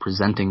start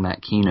presenting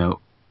that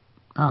keynote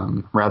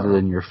rather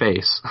than your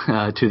face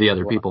to the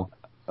other people.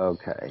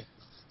 Okay,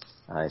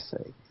 I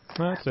see.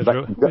 But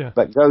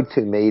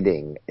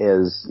GoToMeeting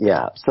is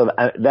so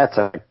that's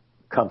a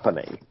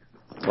company,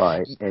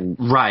 right?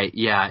 Right,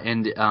 yeah,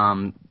 and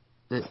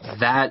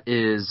that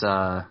is.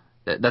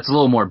 That's a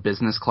little more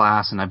business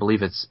class, and I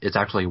believe it's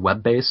actually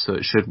web-based, so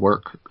it should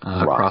work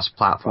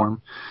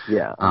cross-platform.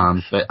 Yeah.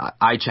 But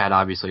iChat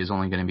obviously is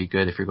only going to be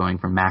good if you're going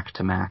from Mac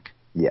to Mac.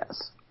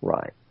 Yes,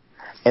 right.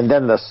 And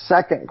then the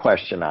second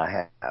question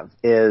I have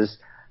is,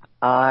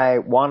 I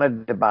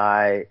wanted to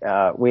buy.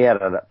 We had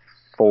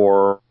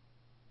so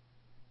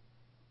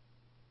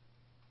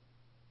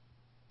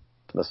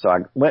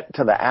I went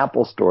to the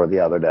Apple store the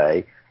other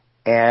day,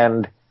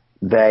 and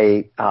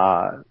they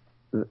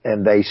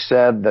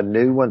said the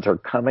new ones are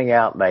coming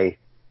out. They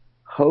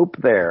hope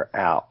they're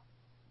out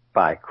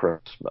by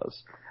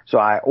Christmas. So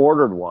I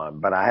ordered one,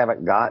 but I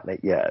haven't gotten it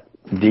yet.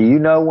 Do you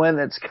know when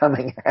it's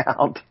coming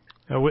out?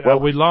 We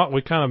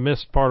kind of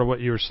missed part of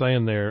what you were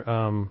saying there.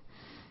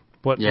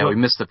 We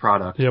missed the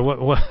product. Yeah,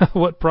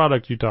 what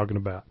product are you talking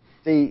about?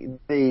 The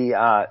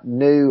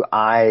new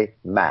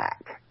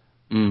iMac.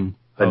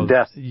 The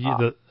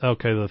desktop.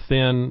 The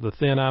thin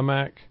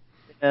iMac.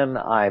 Thin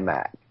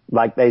iMac.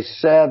 Like they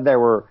said,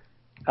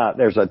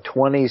 there's a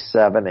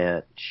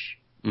 27-inch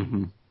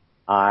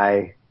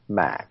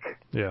iMac.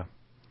 Yeah.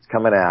 It's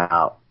coming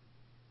out.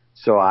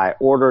 So I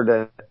ordered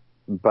it,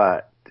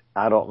 but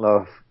I don't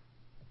know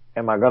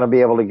am I going to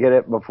be able to get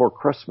it before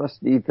Christmas,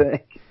 do you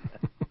think?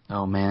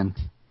 Oh, man.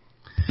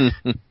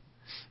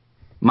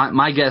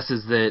 My guess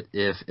is that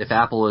if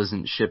Apple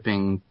isn't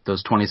shipping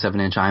those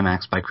 27-inch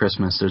iMacs by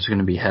Christmas, there's going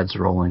to be heads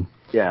rolling.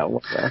 Yeah,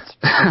 well,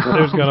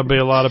 there's going to be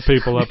a lot of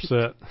people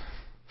upset.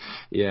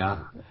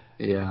 Yeah.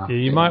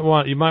 You might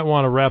want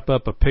to wrap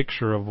up a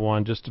picture of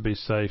one just to be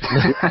safe.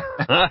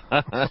 Well,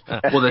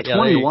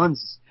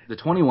 the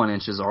 21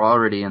 inches are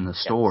already in the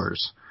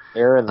stores.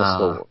 They're in the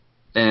store.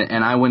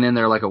 And I went in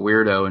there like a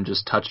weirdo and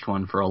just touched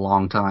one for a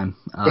long time.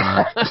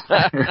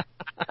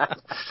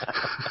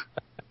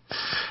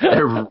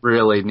 They're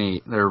really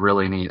neat.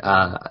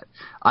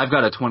 I've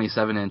got a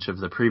 27-inch of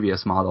the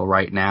previous model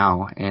right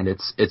now, and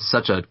it's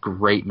such a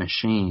great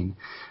machine.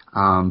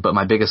 But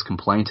my biggest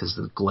complaint is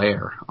the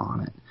glare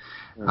on it.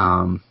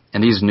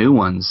 And these new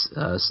ones,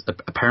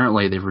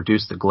 apparently they've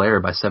reduced the glare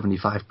by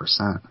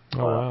 75%.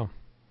 Oh, wow.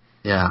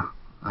 Yeah.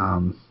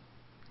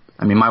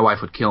 My wife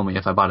would kill me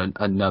if I bought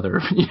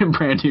another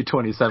brand new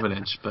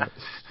 27-inch. But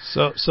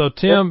so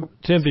Tim,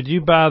 did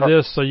you buy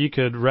this so you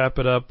could wrap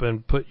it up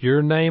and put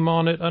your name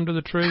on it under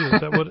the tree?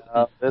 Is that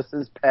what? This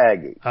is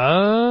Peggy.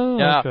 Oh,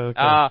 yeah.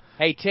 Okay.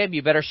 Hey Tim,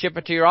 you better ship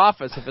it to your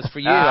office if it's for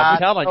you. I'm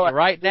telling you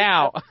right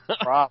now.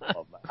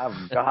 Problem.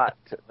 I've got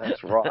to.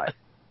 That's right.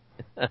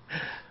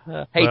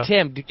 Hey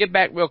Tim, to get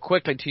back real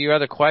quickly to your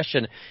other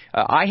question,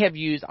 I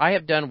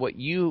have done what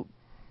you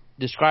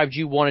described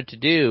you wanted to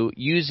do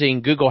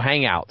using Google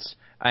Hangouts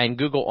and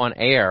Google On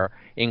Air,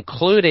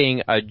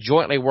 including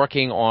jointly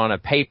working on a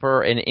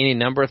paper and any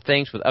number of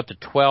things with up to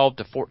 12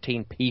 to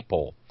 14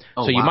 people.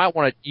 Oh, so wow.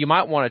 you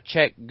might want to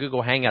check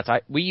Google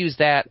Hangouts. We use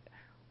that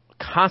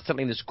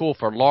constantly in the school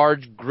for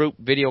large group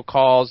video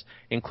calls,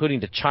 including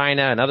to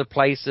China and other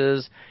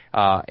places,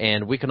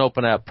 and we can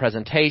open up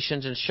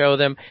presentations and show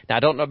them. Now, I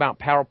don't know about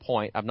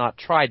PowerPoint. I've not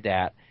tried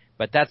that.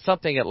 But that's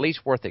something at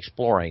least worth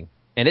exploring,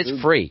 and it's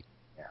free.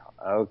 Yeah.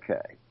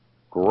 Okay.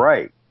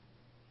 Great.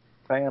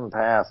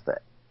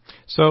 Fantastic.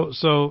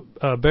 So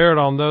Barrett,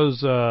 on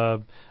those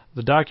the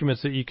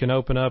documents that you can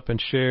open up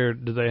and share,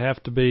 do they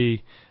have to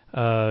be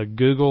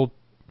Google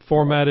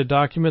formatted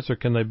documents, or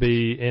can they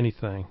be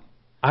anything?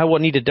 I will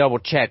need to double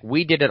check.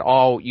 We did it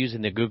all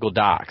using the Google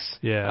Docs.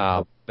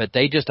 Yeah. But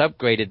they just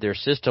upgraded their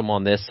system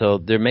on this, so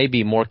there may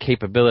be more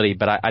capability,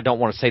 but I don't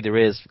want to say there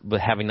is, but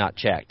having not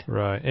checked.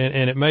 Right.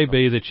 And it may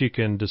be that you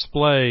can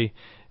display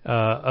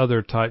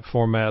other type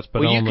formats,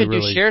 but you only could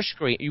really... do share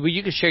screen.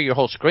 You could share your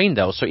whole screen,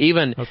 though. So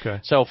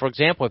so for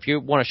example, if you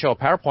want to show a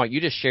PowerPoint, you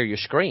just share your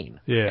screen.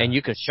 Yeah. And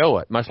you can show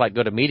it, much like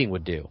GoToMeeting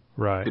would do.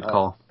 Right. Good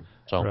call.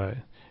 So. Right.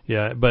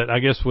 Yeah, but I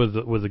guess with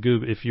the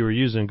Google, if you were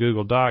using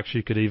Google Docs,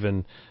 you could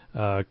even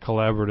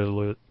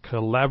collaboratively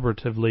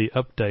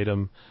update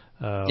them.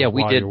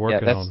 We did. You're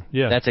working on.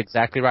 Yeah, that's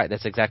exactly right.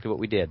 That's exactly what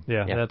we did.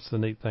 Yeah, that's the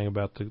neat thing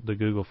about the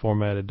Google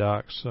formatted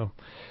docs. So,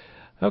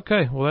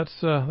 okay, well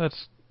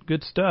that's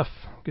good stuff.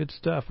 Good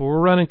stuff. Well, we're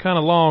running kind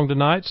of long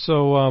tonight,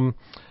 so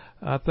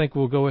I think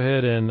we'll go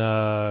ahead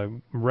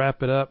and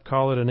wrap it up,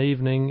 call it an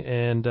evening,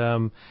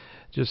 and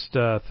just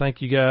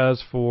thank you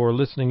guys for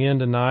listening in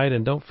tonight.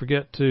 And don't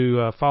forget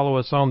to follow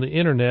us on the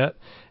internet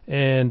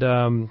and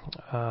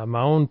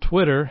my own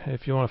Twitter.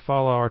 If you want to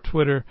follow our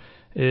Twitter,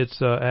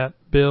 it's at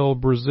Bill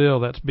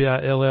Brazil. That's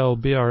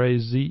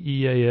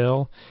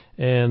BILLBRAZEAL.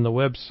 And the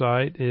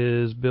website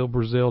is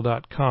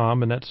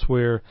billbrazil.com, and that's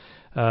where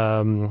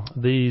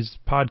these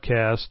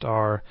podcasts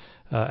are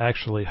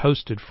actually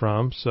hosted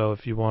from. So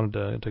if you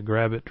wanted to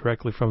grab it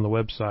directly from the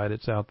website,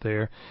 it's out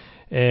there.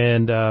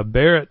 And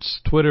Barrett's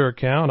Twitter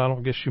account, I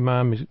don't guess you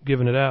mind me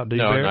giving it out, do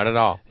you, Barrett? No, not at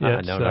all.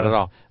 Yeah, no, not at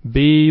all.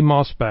 B.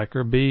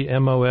 Mossbacker,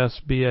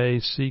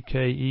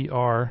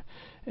 BMOSBACKER.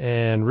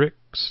 And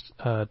Rick's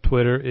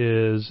Twitter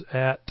is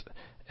at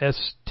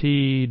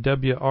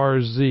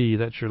STWRZ.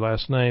 That's your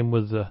last name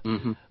with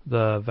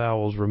the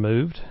vowels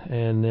removed.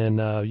 And then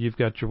you've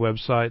got your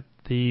website,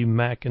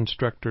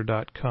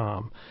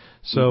 themacinstructor.com.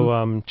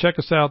 So check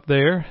us out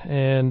there,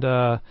 and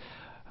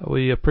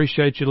we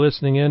appreciate you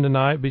listening in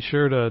tonight. Be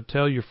sure to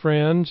tell your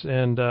friends,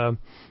 and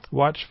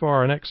watch for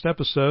our next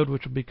episode,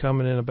 which will be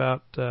coming in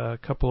about a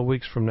couple of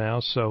weeks from now.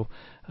 So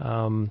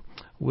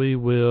we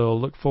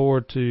will look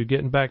forward to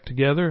getting back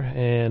together,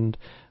 and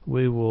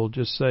we will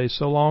just say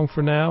so long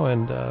for now,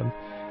 and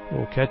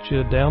we'll catch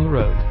you down the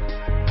road.